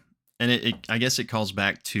Yeah. And I guess it calls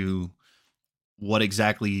back to what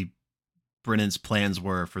exactly Brennan's plans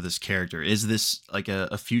were for this character. Is this like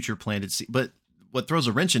a future plan to see? But what throws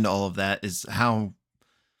a wrench into all of that is how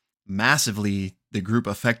massively the group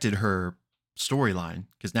affected her storyline.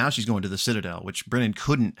 Because now she's going to the Citadel, which Brennan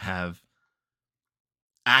couldn't have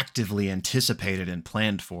actively anticipated and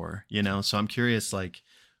planned for, So I'm curious, like,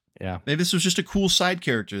 yeah. maybe this was just a cool side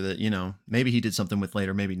character that, maybe he did something with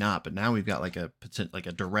later, maybe not. But now we've got like a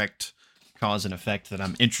direct cause and effect that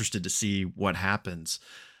I'm interested to see what happens.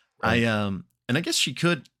 Right. And I guess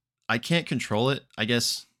I can't control it. I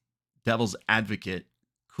guess devil's advocate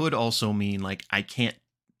could also mean like I can't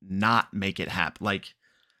not make it happen. Like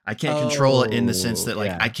I can't control it in the sense Oh, that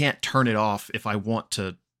like yeah. I can't turn it off if I want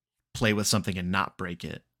to play with something and not break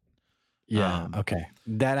it. Yeah. Okay.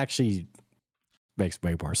 That actually makes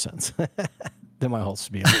way more sense than my whole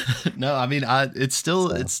spiel. No, I mean, it's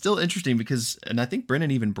So, still interesting because, and I think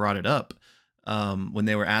Brennan even brought it up when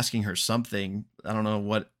they were asking her something. I don't know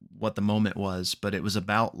what the moment was, but it was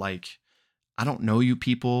about like, I don't know you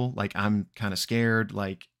people. Like, I'm kind of scared.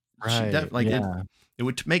 Like, right. like Yeah. it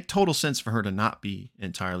would make total sense for her to not be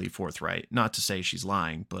entirely forthright. Not to say she's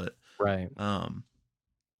lying, Right. um,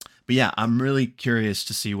 but yeah, I'm really curious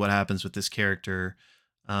to see what happens with this character.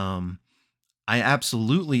 Um, I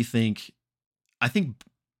absolutely think. I think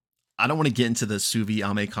I don't want to get into the Suvi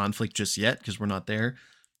Ame conflict just yet because we're not there.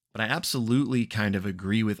 But I absolutely kind of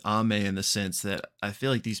agree with Ame in the sense that I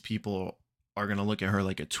feel like these people are going to look at her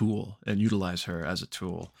like a tool and utilize her as a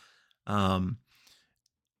tool. Um,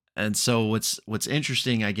 and so what's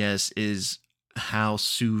interesting, I guess, is how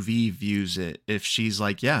Suvi views it. If she's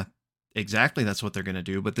like, yeah, exactly, that's what they're going to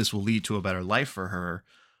do, but this will lead to a better life for her,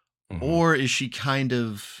 Mhm. or is she kind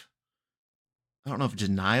of, I don't know if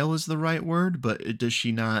denial is the right word, but does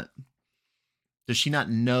she not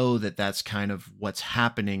know that that's kind of what's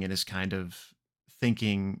happening and is kind of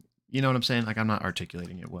thinking, you know what I'm saying? Like I'm not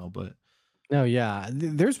articulating it well, but No, yeah.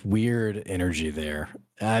 There's weird energy there.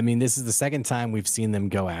 I mean, this is the second time we've seen them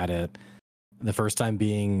go at it. The first time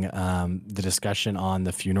being the discussion on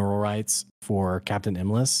the funeral rites for Captain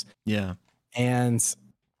Imlis, yeah. and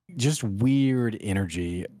just weird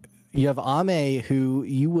energy. You have Ame, who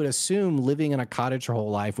you would assume living in a cottage her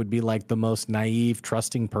whole life would be like the most naive,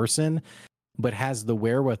 trusting person, but has the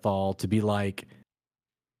wherewithal to be like,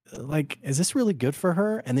 is this really good for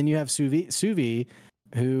her? And then you have Suvi,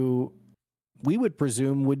 who we would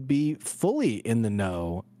presume would be fully in the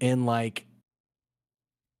know and like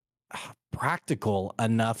practical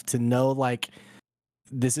enough to know like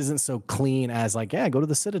this isn't so clean as like, yeah, go to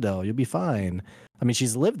the Citadel, you'll be fine. I mean,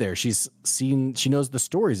 she's lived there. She's seen, she knows the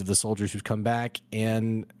stories of the soldiers who've come back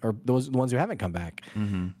and or those the ones who haven't come back.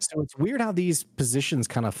 Mm-hmm. So it's weird how these positions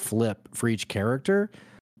kind of flip for each character.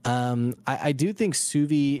 I do think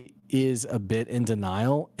Suvi is a bit in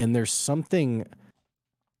denial, and there's something.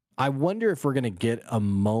 I wonder if we're gonna get a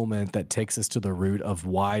moment that takes us to the root of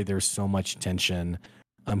why there's so much tension.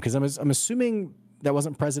 Because I'm assuming that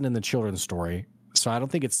wasn't present in the children's story, so I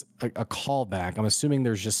don't think it's a callback. I'm assuming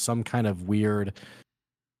there's just some kind of weird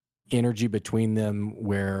energy between them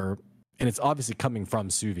where, and it's obviously coming from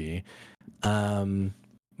Suvi.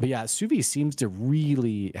 But yeah, Suvi seems to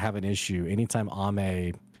really have an issue anytime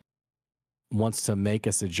Ame wants to make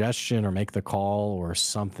a suggestion or make the call or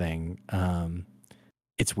something.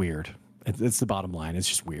 It's weird. It's the bottom line. It's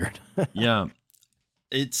just weird. Yeah,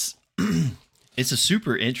 it's it's a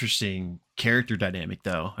super interesting character dynamic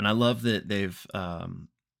though, and I love that they've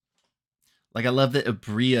like I love that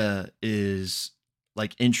Abria is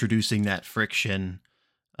like introducing that friction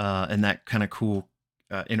and that kind of cool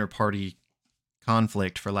inter party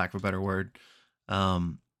conflict, for lack of a better word,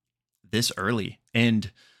 um, this early.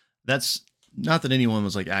 And that's not that anyone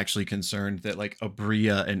was like actually concerned that like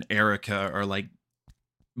Abria and Erica are like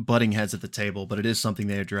butting heads at the table, but it is something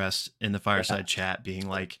they addressed in the Yeah. fireside chat, being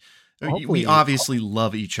like, we Hopefully, obviously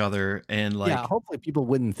love each other, and yeah. like, Hopefully, people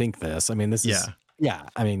wouldn't think this. I mean, this is yeah. yeah.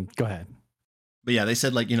 I mean, go ahead. But yeah, they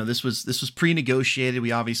said like, this was pre-negotiated.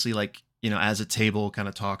 We obviously like, as a table kind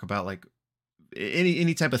of talk about like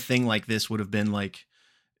any type of thing like this would have been like,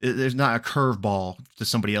 there's not a curveball to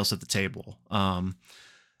somebody else at the table. And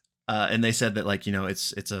they said that like,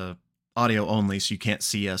 it's a audio only, so you can't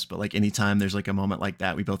see us, but like anytime there's like a moment like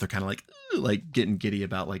that, we both are kind of like getting giddy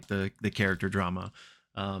about like the character drama.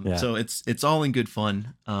 Yeah. So it's all in good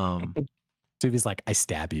fun. Suvi's like, I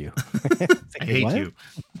stab you. I hate what? you.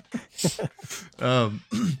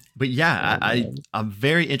 But yeah, I'm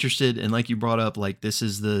very interested, and like you brought up, like this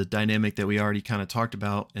is the dynamic that we already kind of talked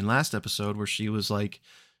about in last episode, where she was like,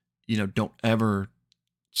 don't ever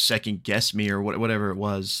second guess me or whatever it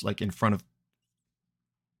was, like in front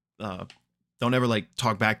of don't ever like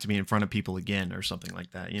talk back to me in front of people again or something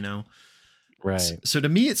like that, Right. So to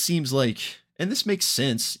me it seems like, and this makes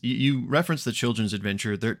sense, you referenced the children's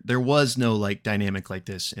adventure, there was no like dynamic like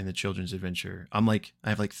this in the children's adventure. I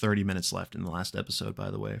have like 30 minutes left in the last episode,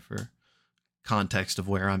 by the way, for context of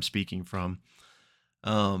where I'm speaking from.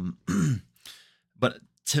 But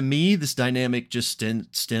to me, this dynamic just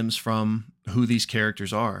stems from who these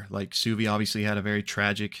characters are. Like Suvi obviously had a very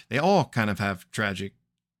tragic, they all kind of have tragic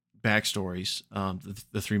backstories,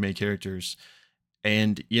 the three main characters.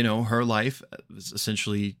 And, her life was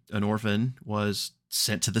essentially an orphan, was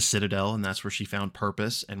sent to the Citadel, and that's where she found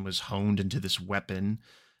purpose and was honed into this weapon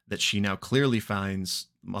that she now clearly finds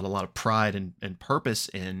a lot of pride and purpose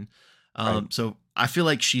in. Right. So I feel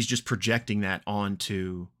like she's just projecting that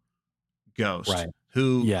onto Ghost, Right.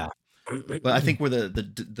 who, Yeah. but I think where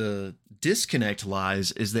the disconnect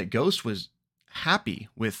lies is that Ghost was happy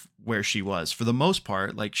with where she was for the most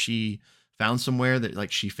part. Like she found somewhere that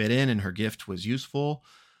like she fit in and her gift was useful.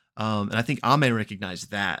 And I think Ame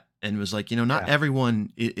recognized that and was like, not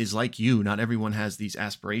everyone is like you. Not everyone has these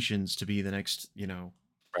aspirations to be the next,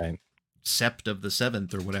 right. Sept of the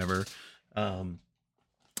Seventh or whatever.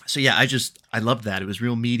 So yeah, I loved that. It was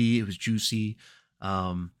real meaty. It was juicy.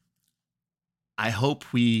 I hope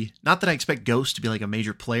not that I expect Ghost to be like a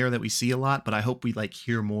major player that we see a lot, but I hope we like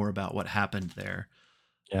hear more about what happened there.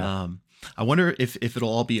 Yeah. I wonder if it'll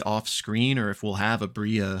all be off screen or if we'll have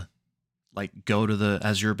Abria like go to the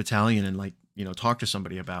Azure Battalion and like, talk to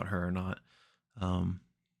somebody about her or not.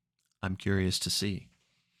 I'm curious to see.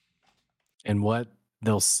 And what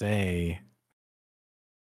they'll say,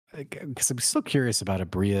 because I'm still curious about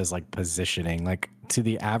Abria's like positioning, like to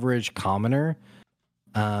the average commoner.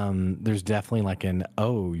 There's definitely like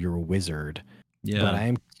oh, you're a wizard. Yeah. But I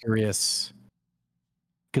am curious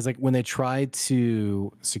because like when they tried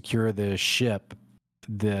to secure the ship,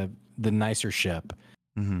 the nicer ship,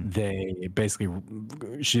 they basically,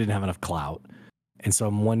 she didn't have enough clout. And so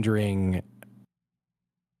I'm wondering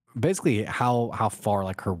basically how far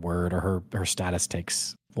like her word or her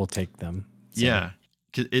status will take them. So. Yeah.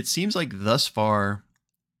 It seems like thus far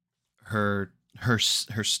her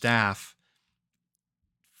staff,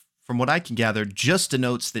 from what I can gather, just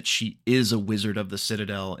denotes that she is a wizard of the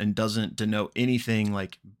Citadel and doesn't denote anything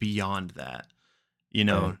like beyond that.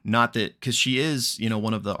 Right. Not that, because she is,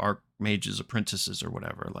 one of the Archmage's apprentices or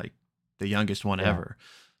whatever, like the youngest one ever.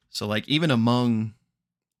 So like even among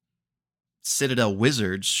Citadel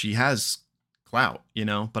wizards, she has clout,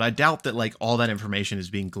 but I doubt that like all that information is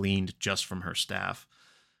being gleaned just from her staff.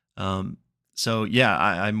 So yeah,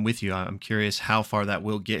 I'm with you. I'm curious how far that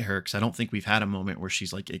will get her, because I don't think we've had a moment where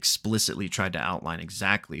she's like explicitly tried to outline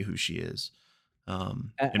exactly who she is. I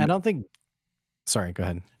don't think. Sorry, go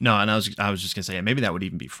ahead. No, and I was just gonna say, maybe that would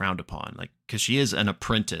even be frowned upon, like because she is an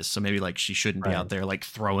apprentice, so maybe like she shouldn't be out there like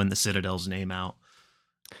throwing the Citadel's name out.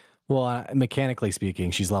 Well, mechanically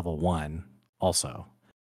speaking, she's level 1 also.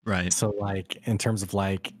 Right. So like in terms of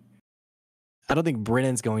like, I don't think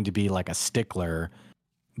Brennan's going to be like a stickler,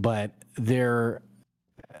 but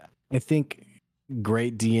I think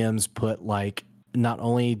great DMs put like, not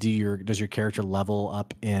only does your character level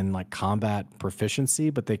up in like combat proficiency,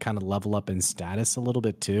 but they kind of level up in status a little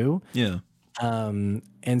bit too. Yeah. And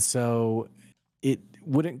so it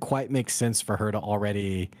wouldn't quite make sense for her to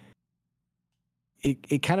already,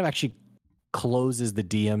 it kind of actually closes the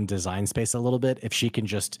DM design space a little bit if she can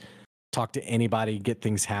just talk to anybody, get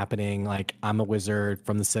things happening. Like, I'm a wizard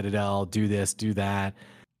from the Citadel, do this, do that.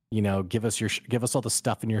 You know, give us all the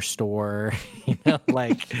stuff in your store. You know,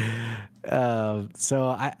 like, so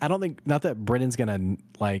I don't think, not that Brennan's gonna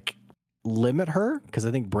like limit her, because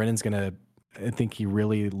I think I think he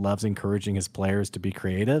really loves encouraging his players to be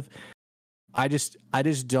creative. I just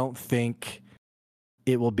don't think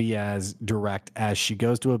it will be as direct as she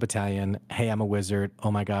goes to a battalion. Hey, I'm a wizard.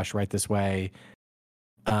 Oh my gosh, right this way.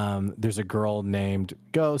 There's a girl named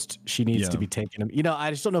Ghost. She needs to be taken. You know,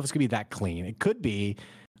 I just don't know if it's gonna be that clean. It could be,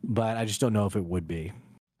 but I just don't know if it would be.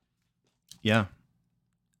 Yeah,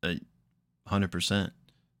 100%.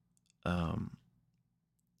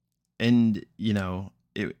 And you know,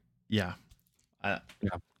 I've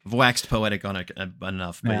waxed poetic on it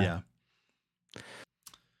enough, but yeah.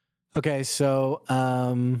 Okay, so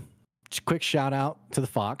quick shout out to the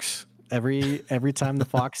Fox. Every time the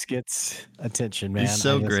Fox gets attention, man. He's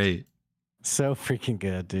so great. So freaking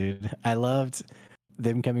good, dude. I loved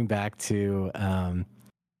them coming back to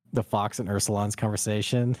the Fox and Ursulon's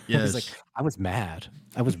conversation. Yes. Like, I was mad.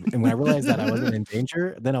 And when I realized that I wasn't in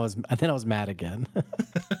danger, then I was mad again.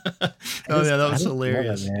 That was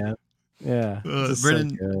hilarious, man. Yeah.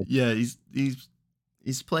 Brennan, so yeah,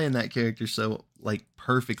 he's playing that character so like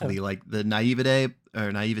perfectly, like the naivete,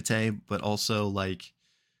 but also like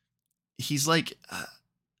he's like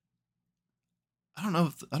I don't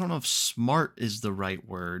know if smart is the right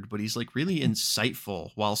word, but he's like really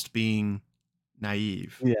insightful whilst being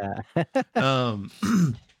naive. Yeah.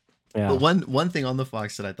 But one thing on the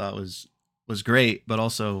Fox that I thought was great, but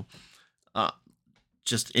also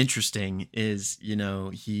just interesting is, you know,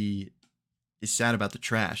 he is sad about the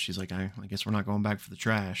trash. He's like, I guess we're not going back for the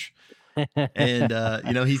trash. And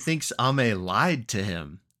you know, he thinks Ame lied to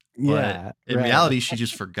him. But in reality, she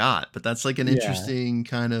just forgot. But that's like an interesting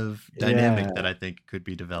kind of dynamic that I think could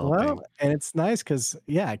be developing. Well, and it's nice because,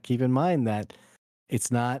 keep in mind that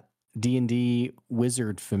it's not D&D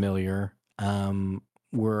wizard familiar.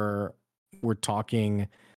 We're talking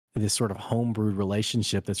this sort of homebrewed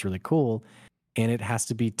relationship that's really cool, and it has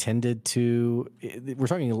to be tended to. We're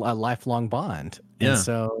talking a lifelong bond, and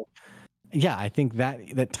so I think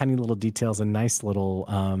that tiny little detail is a nice little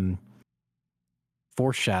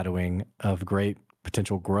foreshadowing of great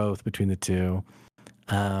potential growth between the two,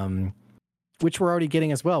 which we're already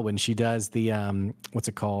getting as well when she does the what's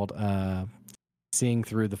it called, seeing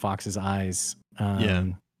through the Fox's eyes.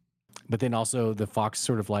 But then also the Fox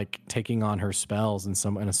sort of like taking on her spells in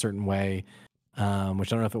a certain way, which I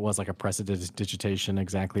don't know if it was like a prestidigitation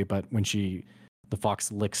exactly, but when the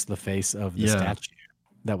Fox licks the face of the statue,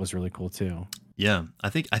 that was really cool too. Yeah, I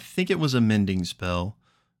think it was a mending spell.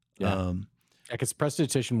 Yeah, because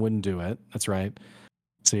prestidigitation wouldn't do it. That's right.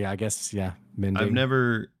 So I guess mending.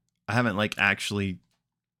 I haven't like actually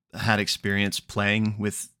had experience playing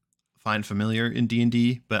with Find Familiar in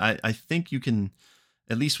D&D, but I think you can,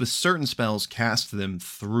 at least with certain spells, cast them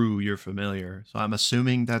through your familiar. So I'm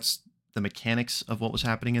assuming that's the mechanics of what was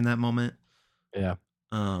happening in that moment. Yeah.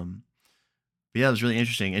 But yeah, it was really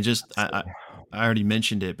interesting. And just I already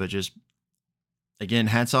mentioned it, but just again,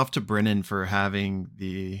 hats off to Brennan for having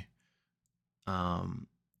the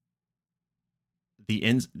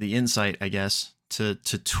insight, I guess, to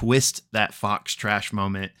twist that Fox trash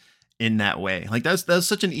moment in that way. Like that's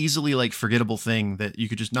such an easily like forgettable thing that you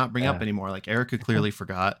could just not bring up anymore. Like Erica clearly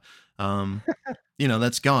forgot. You know,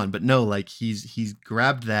 that's gone. But no, like he's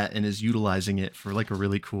grabbed that and is utilizing it for like a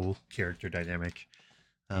really cool character dynamic.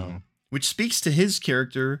 Which speaks to his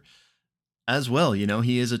character as well. You know,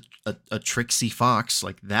 he is a tricksy fox.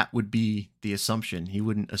 Like that would be the assumption. He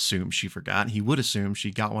wouldn't assume she forgot. He would assume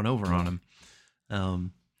she got one over on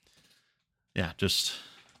him. Yeah, just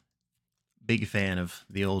big fan of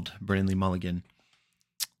the old Brennan Lee Mulligan.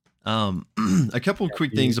 A couple of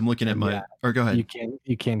quick things I'm looking at or go ahead.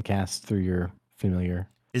 You can cast through your familiar.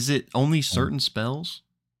 Is it only certain spells?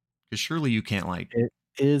 Because surely you can't like. It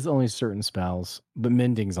is only certain spells, but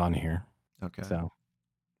mending's on here. Okay. So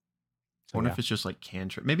I wonder if it's just like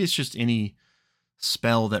cantrip. Maybe it's just any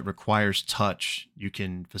spell that requires touch. You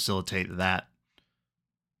can facilitate that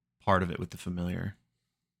part of it with the familiar.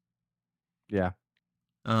 Yeah.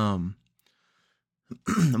 I'm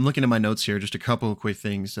looking at my notes here. Just a couple of quick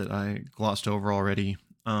things that I glossed over already.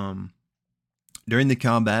 During the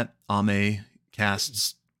combat, Ame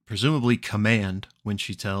casts presumably command when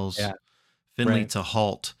she tells Finley to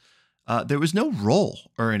halt. There was no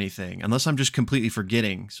roll or anything, unless I'm just completely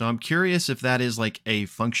forgetting. So I'm curious if that is like a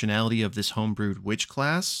functionality of this homebrewed witch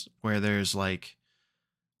class, where there's like,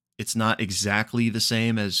 it's not exactly the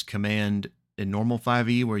same as command in normal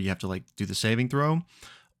 5e where you have to like do the saving throw,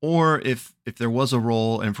 or if there was a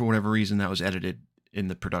roll and for whatever reason that was edited in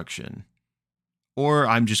the production, or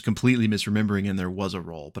I'm just completely misremembering and there was a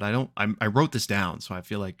roll. But I wrote this down, so I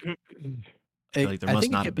feel like there I must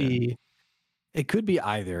think not have been. it could be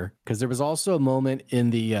either, because there was also a moment in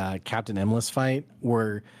the Captain Emless fight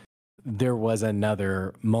where there was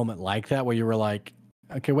another moment like that where you were like,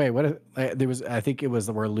 okay, wait, what? There was, I think it was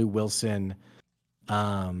where Lou Wilson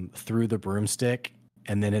threw the broomstick,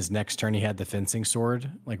 and then his next turn he had the fencing sword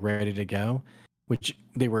like ready to go, which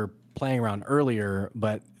they were playing around earlier,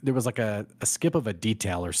 but there was like a skip of a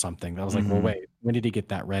detail or something. I was like, well, Mhm. wait, when did he get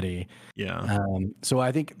that ready? Yeah. So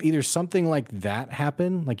I think either something like that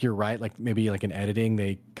happened, like you're right, like maybe like in editing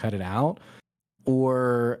they cut it out,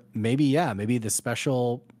 or maybe the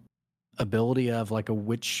special ability of like a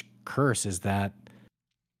witch curse is that,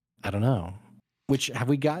 I don't know. Which have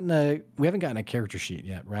we gotten we haven't gotten a character sheet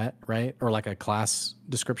yet, right? Right? Or like a class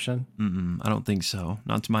description? I don't think so.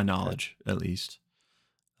 Not to my knowledge, at least.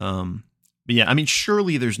 But yeah, I mean,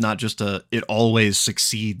 surely there's not just a it always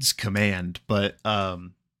succeeds command, but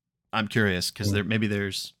I'm curious because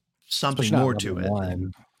there's something Especially not more level to it.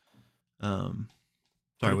 one. Um,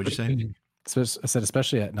 sorry, what'd you say? So I said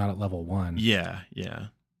especially not at level one. Yeah.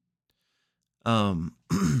 And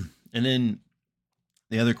then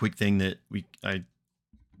the other quick thing that I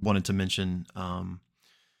wanted to mention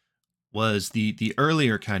was the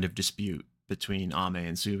earlier kind of dispute between Ame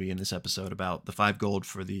and Suvi in this episode about the 5 gold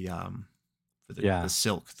for the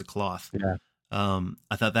silk, the cloth. Yeah.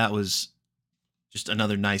 I thought that was just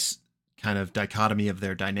another nice kind of dichotomy of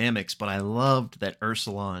their dynamics, but I loved that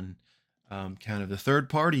Ursulon, kind of the third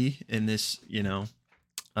party in this,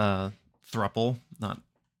 thruple,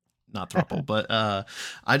 not thruple, but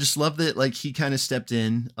I just love that like he kind of stepped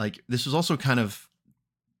in. Like this was also kind of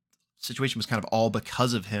situation was kind of all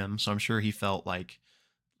because of him, so I'm sure he felt like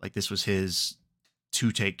this was his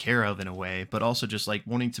to take care of in a way, but also just like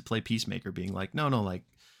wanting to play peacemaker, being like, no, like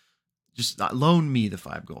just loan me the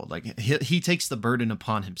 5 gold. Like he takes the burden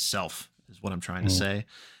upon himself is what I'm trying to say.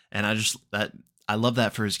 And I love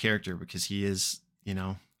that for his character because he is,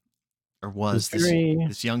 or was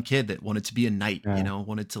this young kid that wanted to be a knight,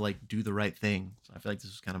 wanted to like do the right thing. So I feel like this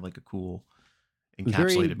was kind of like a cool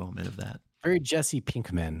encapsulated moment of that. Very Jesse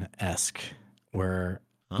Pinkman-esque, where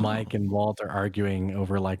Mike and Walt are arguing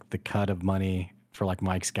over like the cut of money for like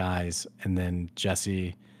Mike's guys, and then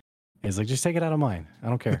Jesse is like, just take it out of mine. I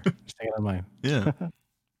don't care. Just take it out of mine. Yeah.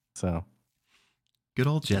 So good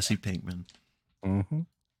old Jesse Pinkman. Mm-hmm.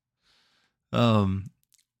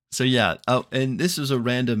 So yeah. Oh, and this is a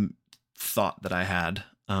random thought that I had.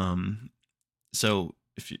 So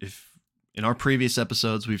if in our previous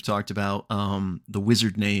episodes we've talked about the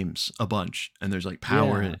wizard names a bunch, and there's like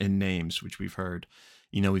power in names, which we've heard.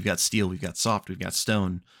 We've got steel, we've got soft, we've got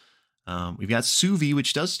stone. We've got Suvi,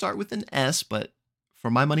 which does start with an S, but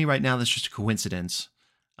for my money right now, that's just a coincidence.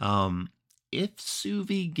 If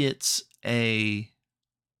Suvi gets a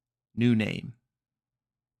new name,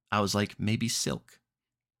 I was like, maybe Silk,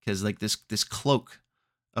 because like this cloak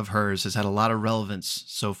of hers has had a lot of relevance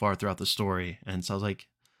so far throughout the story, and so I was like,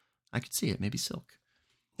 I could see it, maybe Silk.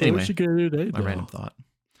 Anyway, my random thought.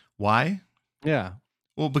 Why? Yeah.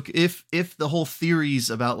 Well, if the whole theories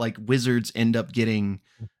about like wizards end up getting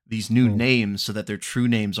these new names so that their true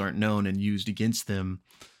names aren't known and used against them,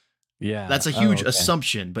 that's a huge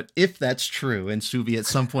assumption. But if that's true and Suvi at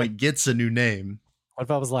some point gets a new name, what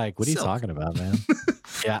if I was like, what are you talking about, man?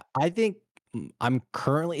 Yeah, I think I'm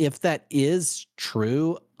currently, if that is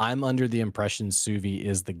true, I'm under the impression Suvi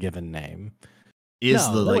is the given name. Is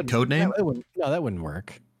the like code name? That wouldn't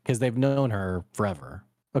work because they've known her forever.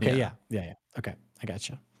 Okay, yeah. Okay, I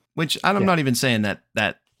gotcha. Which I'm not even saying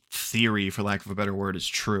that theory, for lack of a better word, is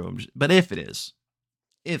true. But if it is,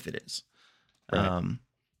 right.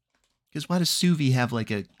 Because why does Suvi have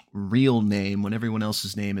like a real name when everyone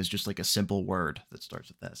else's name is just like a simple word that starts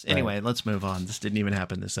with S? Anyway, let's move on. This didn't even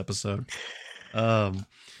happen this episode.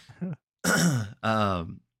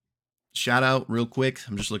 Shout out real quick.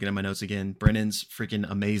 I'm just looking at my notes again. Brennan's freaking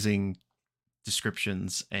amazing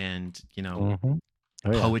descriptions and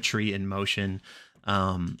poetry in motion.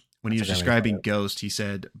 When he was describing Ghost, he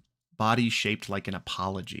said body shaped like an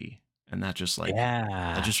apology. And that just like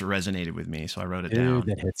that just resonated with me, so I wrote it down.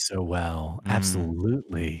 That hits so well.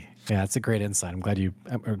 Absolutely, yeah. It's a great insight. I'm glad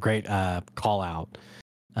a great call out.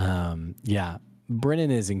 Yeah,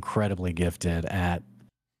 Brennan is incredibly gifted at.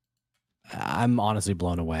 I'm honestly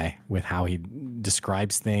blown away with how he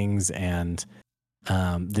describes things and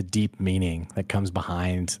the deep meaning that comes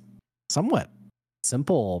behind somewhat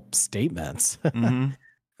simple statements.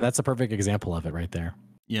 That's a perfect example of it right there.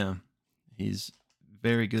 Yeah. He's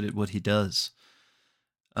very good at what he does.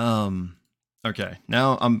 Okay,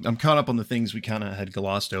 now I'm caught up on the things we kind of had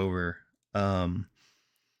glossed over.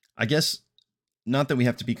 I guess not that we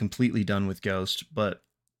have to be completely done with Ghost, but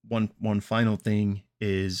one final thing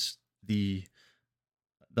is the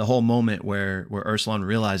whole moment where Ursulon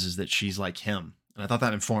realizes that she's like him. And I thought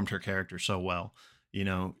that informed her character so well. You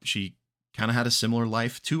know, she kind of had a similar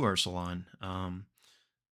life to Ursulon.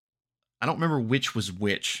 I don't remember which was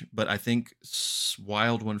which, but I think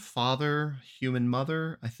Wild One father, Human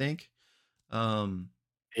mother, I think. Yeah,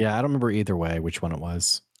 I don't remember either way which one it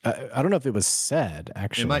was. I don't know if it was said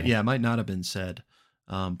actually. It might not have been said.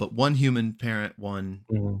 But one human parent, one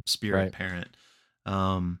spirit Right. parent.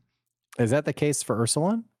 Is that the case for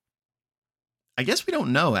Ursulon? I guess we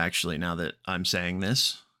don't know actually. Now that I'm saying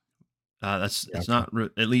this, it's not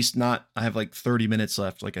at least not. I have like 30 minutes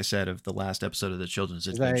left, like I said, of the last episode of the Children's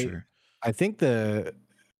Adventure. I think the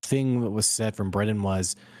thing that was said from Brendan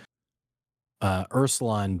was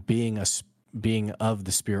Ursulon being of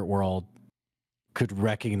the spirit world could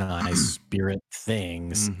recognize spirit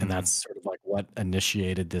things, and that's sort of like what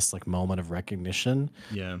initiated this like moment of recognition.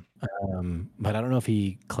 Yeah. But I don't know if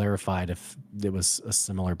he clarified if it was a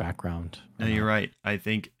similar background. No, you're right. I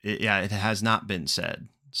think it has not been said.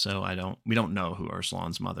 So we don't know who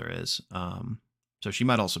Ursulon's mother is. So she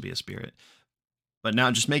might also be a spirit. But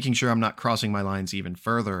now just making sure I'm not crossing my lines even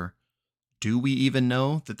further. Do we even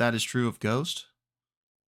know that that is true of Ghost?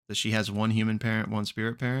 That she has one human parent, one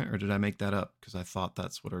spirit parent? Or did I make that up? Because I thought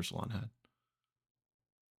that's what Ursulon had.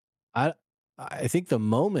 I think the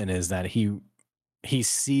moment is that he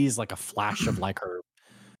sees like a flash of like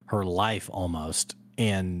her life almost,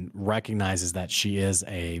 and recognizes that she is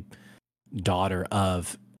a daughter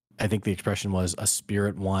of, I think the expression was a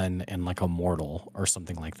spirit one and like a mortal or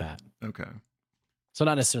something like that. Okay. So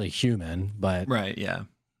not necessarily human, but right. Yeah.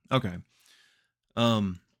 Okay.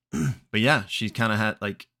 But yeah, she's kind of had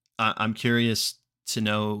like, I'm curious to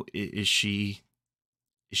know, is she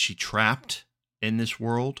trapped in this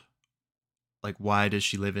world? Like, why does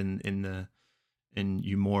she live in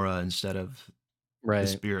Umora instead of the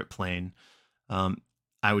spirit plane?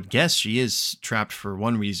 I would guess she is trapped for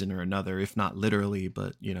one reason or another, if not literally,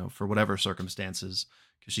 but you know, for whatever circumstances,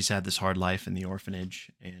 because she's had this hard life in the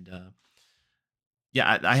orphanage. And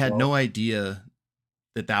yeah, I had no idea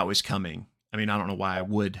that was coming. I mean, I don't know why I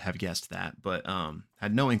would have guessed that, but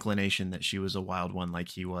had no inclination that she was a wild one like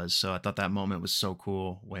he was. So I thought that moment was so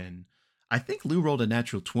cool when I think Lou rolled a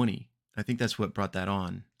natural 20. I think that's what brought that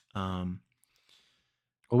on. Well,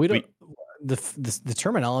 we don't. The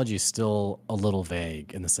terminology is still a little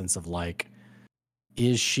vague in the sense of like,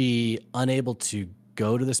 is she unable to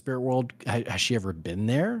go to the spirit world? Has she ever been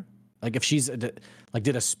there? Like, if she's like,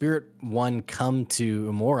 did a spirit one come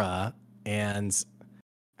to Umora and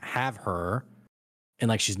have her, and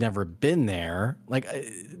like she's never been there? Like,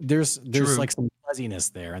 there's like some fuzziness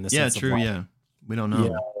there in the sense of like, yeah, we don't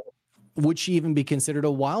know. Would she even be considered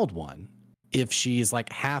a wild one if she's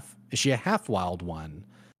like is she a half wild one?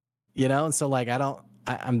 You know, and so like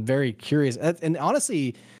I'm very curious, and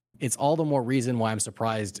honestly, it's all the more reason why I'm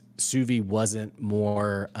surprised Suvi wasn't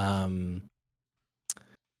more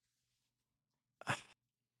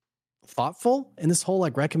thoughtful in this whole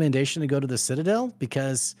like recommendation to go to the Citadel,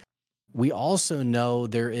 because we also know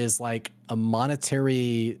there is like a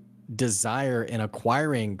monetary desire in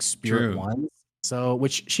acquiring spirit ones. So,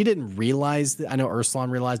 which she didn't realize. I know Ursulon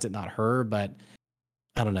realized it, not her, but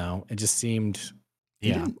I don't know. It just seemed.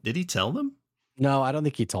 Did he tell them? No, I don't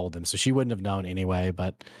think he told them. So she wouldn't have known anyway.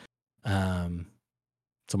 But, so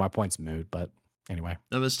my point's moot. But anyway,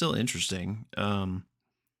 that was still interesting.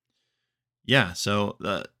 Yeah. So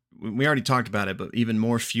we already talked about it, but even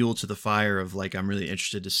more fuel to the fire of like, I'm really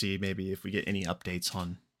interested to see maybe if we get any updates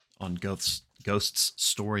on Ghost's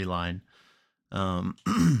storyline.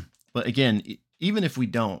 But again, even if we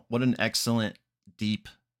don't, what an excellent, deep,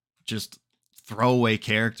 just throwaway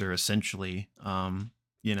character, essentially.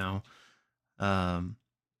 You know.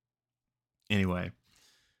 Anyway.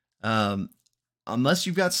 Unless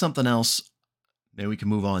you've got something else, maybe we can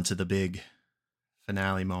move on to the big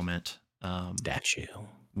finale moment. Statue.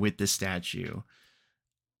 With the statue.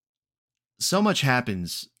 So much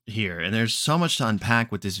happens here, and there's so much to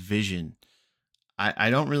unpack with this vision. I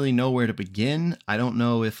don't really know where to begin. I don't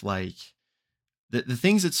know if like the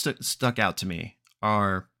things that stuck out to me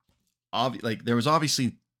are like there was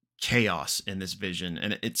obviously chaos in this vision,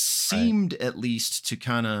 and it seemed at least to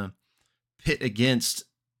kind of pit against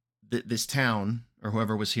this town or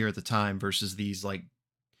whoever was here at the time versus these like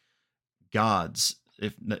gods.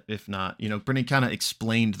 If not, you know, Brittany kind of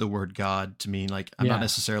explained the word God to me. Like, I'm not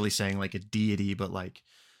necessarily saying like a deity, but like,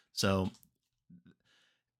 so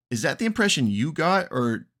Is that the impression you got,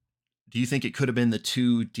 or do you think it could have been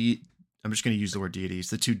the I'm just going to use the word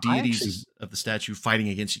deities, the two I actually deities of the statue fighting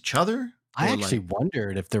against each other, I or actually like,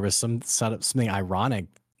 wondered if there was some sort of something ironic,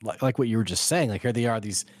 like what you were just saying. Like here they are,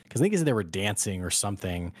 these because I think they were dancing or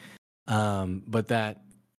something. But that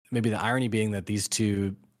maybe the irony being that these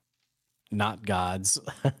two not gods,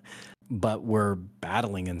 but were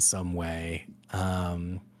battling in some way.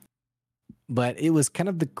 But it was kind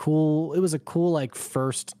of it was a cool like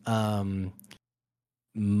first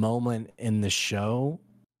moment in the show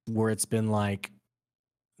where it's been like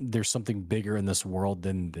there's something bigger in this world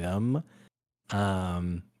than them.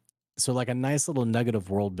 Um, so like a nice little nugget of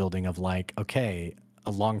world building of like, okay,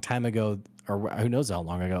 a long time ago, or who knows how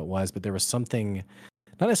long ago it was, but there was something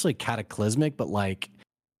not necessarily cataclysmic, but like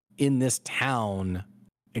in this town,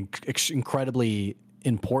 incredibly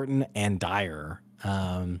important and dire.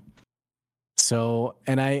 So,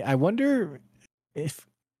 and I wonder if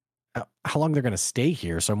how long they're going to stay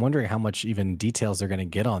here. So I'm wondering how much even details they're going to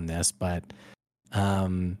get on this. But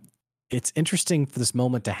um, it's interesting for this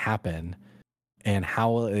moment to happen, and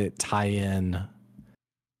how will it tie in?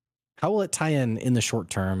 How will it tie in the short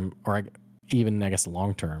term, or even I guess the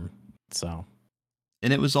long term? So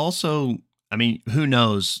and it was also, I mean, who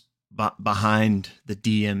knows behind the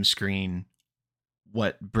DM screen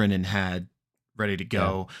what Brennan had ready to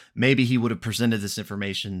go. Yeah. Maybe he would have presented this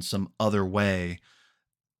information some other way.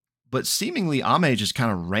 But seemingly Ame just kind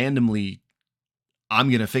of randomly, I'm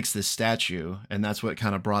going to fix this statue. And that's what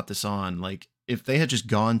kind of brought this on. Like, if they had just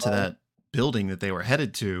gone to that building that they were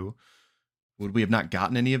headed to, would we have not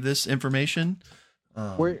gotten any of this information?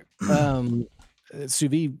 Where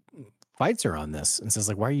Suvi fights her on this and says,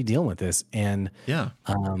 like, why are you dealing with this? And yeah,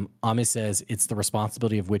 Ame says it's the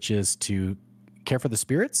responsibility of witches to care for the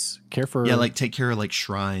spirits, like take care of like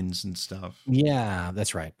shrines and stuff. Yeah,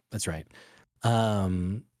 that's right. That's right.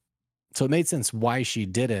 So it made sense why she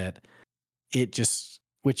did it. It just,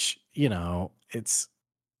 which, you know, it's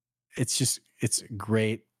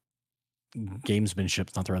great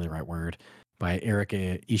gamesmanship, not the really right word, by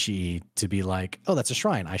Erika Ishii to be like, oh, that's a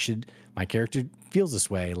shrine. My character feels this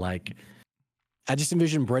way. Like, I just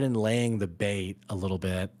envision Brennan laying the bait a little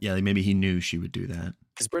bit. Yeah, like maybe he knew she would do that.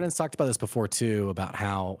 Because Brennan's talked about this before too, about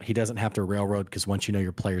how he doesn't have to railroad, because once you know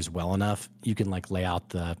your players well enough, you can like lay out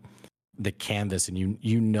the canvas and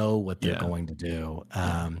you know what they're going to do.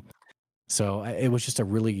 So it was just a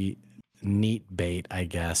really neat bait, I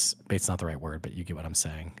guess. Bait's not the right word, but you get what I'm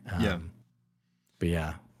saying. But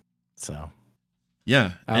yeah, so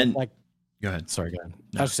yeah, and like, go ahead. Sorry, go ahead.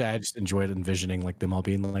 No. I was say I just enjoyed envisioning like them all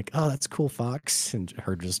being like, "Oh, that's cool, Fox," and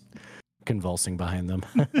her just convulsing behind them.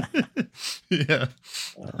 Yeah.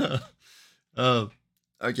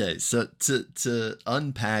 Okay. So to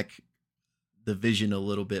unpack the vision a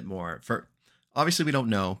little bit more, for obviously we don't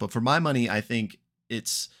know, but for my money, I think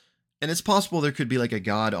it's possible there could be like a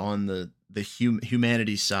god on the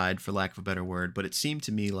humanity side, for lack of a better word, but it seemed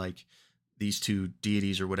to me like these two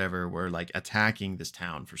deities or whatever were like attacking this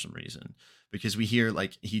town for some reason, because we hear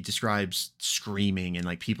like he describes screaming and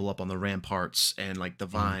like people up on the ramparts and like the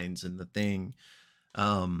vines and the thing.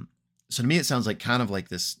 So to me it sounds like kind of like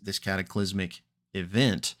this cataclysmic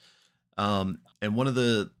event. And one of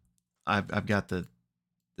the I've got the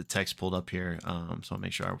text pulled up here, so I'll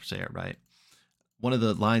make sure I say it right. One of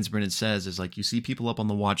the lines Brennan says is like, you see people up on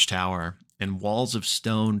the watchtower and walls of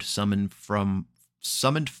stone summoned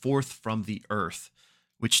forth from the earth,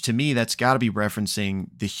 which to me, that's got to be referencing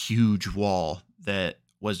the huge wall that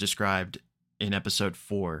was described in episode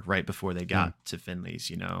 4, right before they got to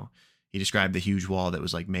Finley's. You know, he described the huge wall that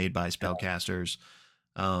was like made by spellcasters.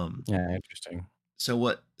 Interesting.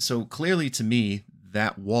 So clearly to me,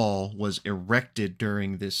 that wall was erected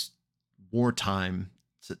during this wartime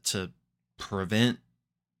to prevent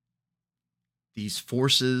these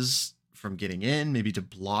forces from getting in, maybe to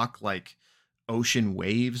block like ocean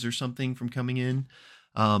waves or something from coming in.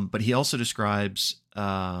 But he also describes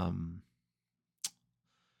at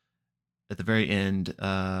the very end,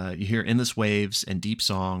 you hear endless waves and deep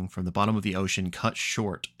song from the bottom of the ocean cut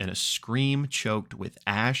short, and a scream choked with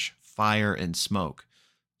ash, fire, and smoke.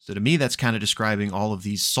 So to me, that's kind of describing all of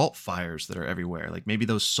these salt fires that are everywhere. Like maybe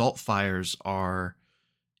those salt fires are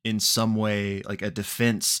in some way like a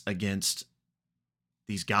defense against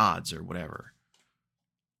these gods or whatever.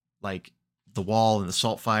 Like the wall and the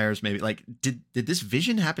salt fires, maybe like did this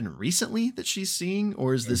vision happen recently that she's seeing,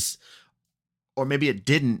 or is this, or maybe it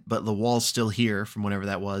didn't, but the wall's still here from whenever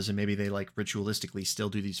that was, and maybe they like ritualistically still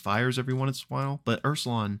do these fires every once in a while. But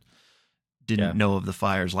Ursulon didn't know of the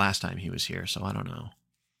fires last time he was here, so I don't know.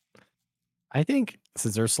 I think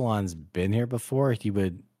since Ursulon's been here before, he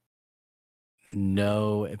would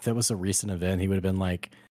know if that was a recent event. He would have been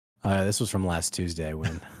like, this was from last Tuesday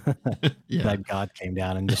when Yeah, that god came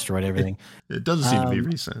down and destroyed everything. it doesn't seem to be Um,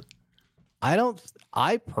 recent.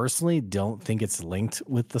 I personally don't think it's linked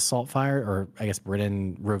with the salt fire, or I guess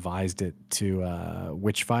Britain revised it to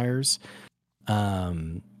witch fires.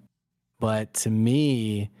 Um, but to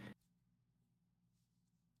me,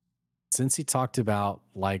 since he talked about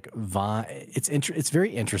like vine, it's very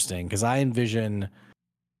interesting because I envision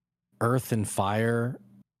earth and fire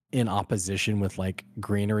in opposition with like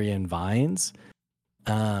greenery and vines.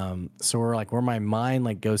 So we're like where my mind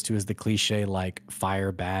like goes to is the cliche like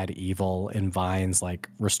fire bad, evil, and vines like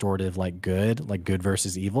restorative, like good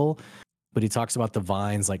versus evil. But he talks about the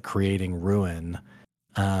vines like creating ruin.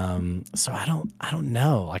 So I don't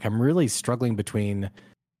know. Like I'm really struggling between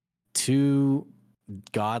two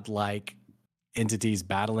godlike entities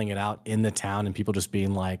battling it out in the town and people just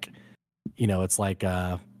being like, it's like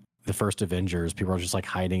the first Avengers. People are just like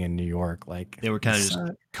hiding in New York. Like They were kind of just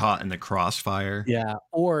caught in the crossfire. yeah.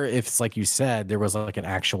 Or if it's like you said, there was like an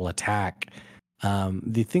actual attack.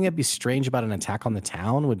 The thing that'd be strange about an attack on the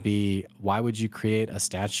town would be why would you create a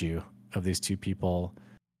statue of these two people?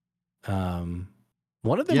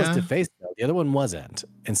 One of them was Yeah, defaced though, the other one wasn't.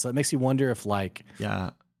 And so it makes you wonder if like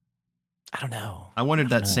yeah. I don't know. I wondered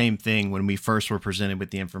don't that know. same thing when we first were presented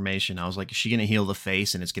with the information. I was like, is she going to heal the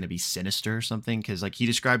face and it's going to be sinister or something? Because like he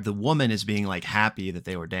described the woman as being like happy that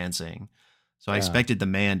they were dancing, so I Yeah. expected the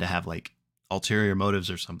man to have like ulterior motives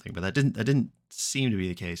or something, but that didn't seem to be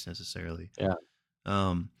the case necessarily. Yeah.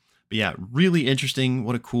 But yeah, really interesting.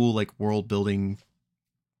 What a cool like world building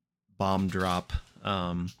bomb drop.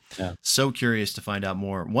 Yeah. So curious to find out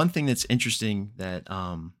more. One thing that's interesting that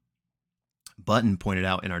Button pointed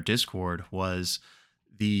out in our Discord was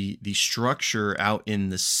the structure out in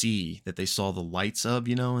the sea that they saw the lights of,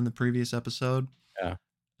 in the previous episode. Yeah.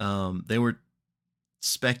 They were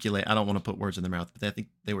speculate. I don't want to put words in their mouth, but I think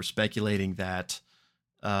they were speculating that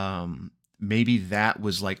maybe that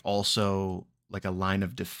was like also like a line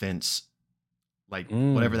of defense, like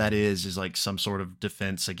whatever that is like some sort of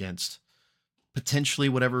defense against potentially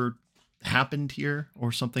whatever happened here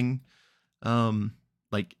or something.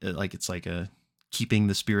 Like it's like a keeping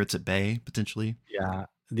the spirits at bay potentially. Yeah.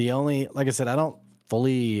 The only, like I said, I don't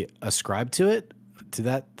fully ascribe to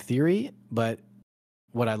that theory, but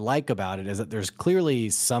what I like about it is that there's clearly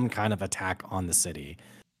some kind of attack on the city.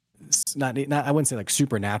 It's not I wouldn't say like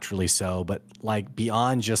supernaturally so, but like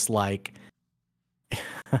beyond just like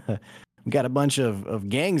we got a bunch of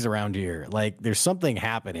gangs around here. Like there's something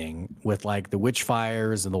happening with like the witch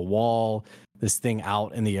fires and the wall, this thing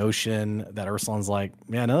out in the ocean that Ursulin's like,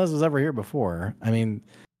 man, none of this was ever here before. I mean,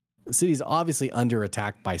 the city's obviously under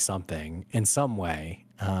attack by something in some way.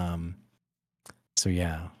 So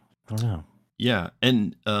yeah, I don't know. Yeah,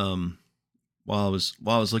 and while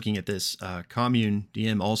I was looking at this, Commune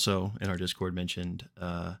DM also in our Discord mentioned,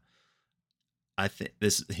 I think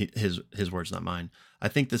this his words, not mine. I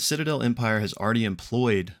think the Citadel Empire has already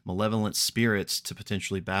employed malevolent spirits to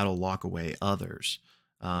potentially battle lock away others.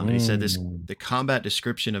 And he said the combat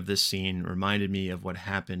description of this scene reminded me of what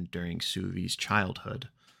happened during Suvi's childhood,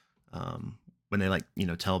 when they like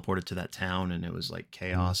teleported to that town and it was like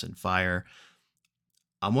chaos and fire.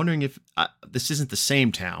 I'm wondering if this isn't the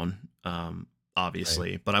same town,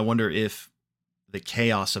 obviously, but I wonder if the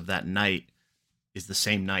chaos of that night is the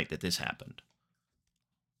same night that this happened.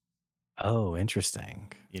 Oh,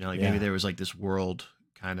 interesting. Maybe there was like this world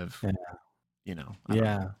kind of, I don't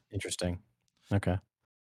know. Interesting. Okay.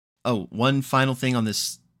 Oh, one final thing on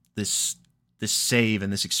this save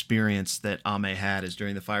and this experience that Ame had is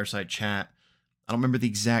during the fireside chat. I don't remember the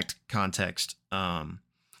exact context, but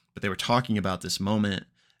they were talking about this moment,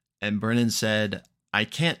 and Brennan said, "I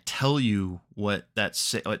can't tell you what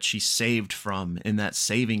she saved from in that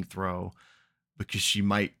saving throw because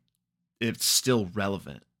it's still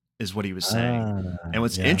relevant," is what he was saying. And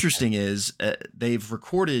what's interesting is they've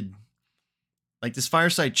recorded like this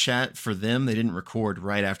fireside chat for them. They didn't record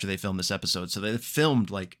right after they filmed this episode, so they filmed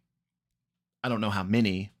like I don't know how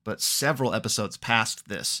many, but several episodes past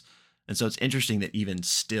this. And so it's interesting that even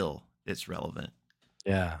still it's relevant.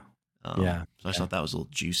 Yeah. So I thought that was a little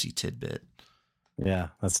juicy tidbit. Yeah,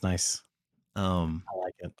 that's nice. I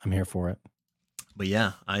like it. I'm here for it. But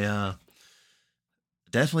yeah, I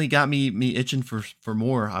definitely got me itching for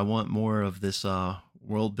more. I want more of this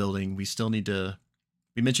world building. We still need to.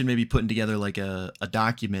 We mentioned maybe putting together like a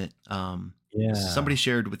document. Somebody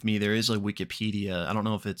shared with me there is a Wikipedia. I don't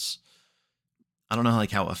know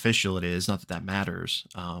like how official it is. Not that matters.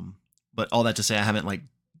 But all that to say, I haven't like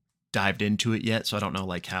dived into it yet, so I don't know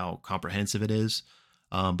like how comprehensive it is.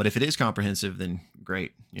 But if it is comprehensive, then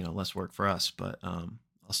great. Less work for us. But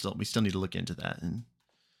we still need to look into that and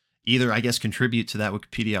either, I guess, contribute to that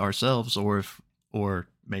Wikipedia ourselves, or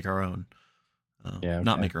make our own. Yeah,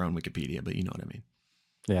 Not okay. make our own Wikipedia, but you know what I mean.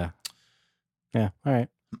 Yeah. Yeah. All right.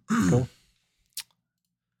 Cool.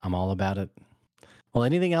 I'm all about it. Well,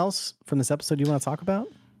 anything else from this episode you want to talk about?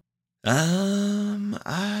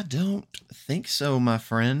 I don't think so, my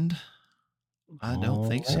friend. I don't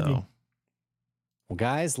think Alrighty. so. Well,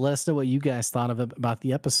 guys, let us know what you guys thought of it, about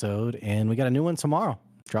the episode, and we got a new one tomorrow,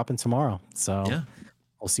 dropping tomorrow. So Yeah,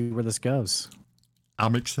 we'll see where this goes.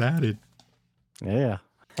 I'm excited. Yeah.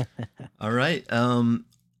 All right.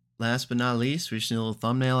 Last but not least, we just need a little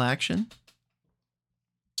thumbnail action.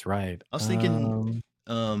 That's right. I was thinking,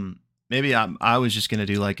 maybe I was just gonna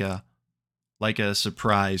do like a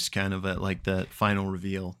surprise kind of like the final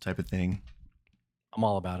reveal type of thing. I'm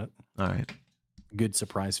all about it. All right. Good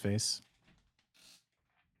surprise face.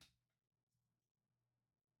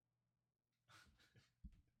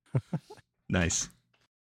 Nice.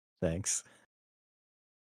 Thanks.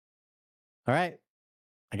 All right.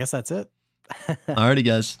 I guess that's it. Alrighty,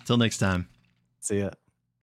 guys. Till next time. See ya.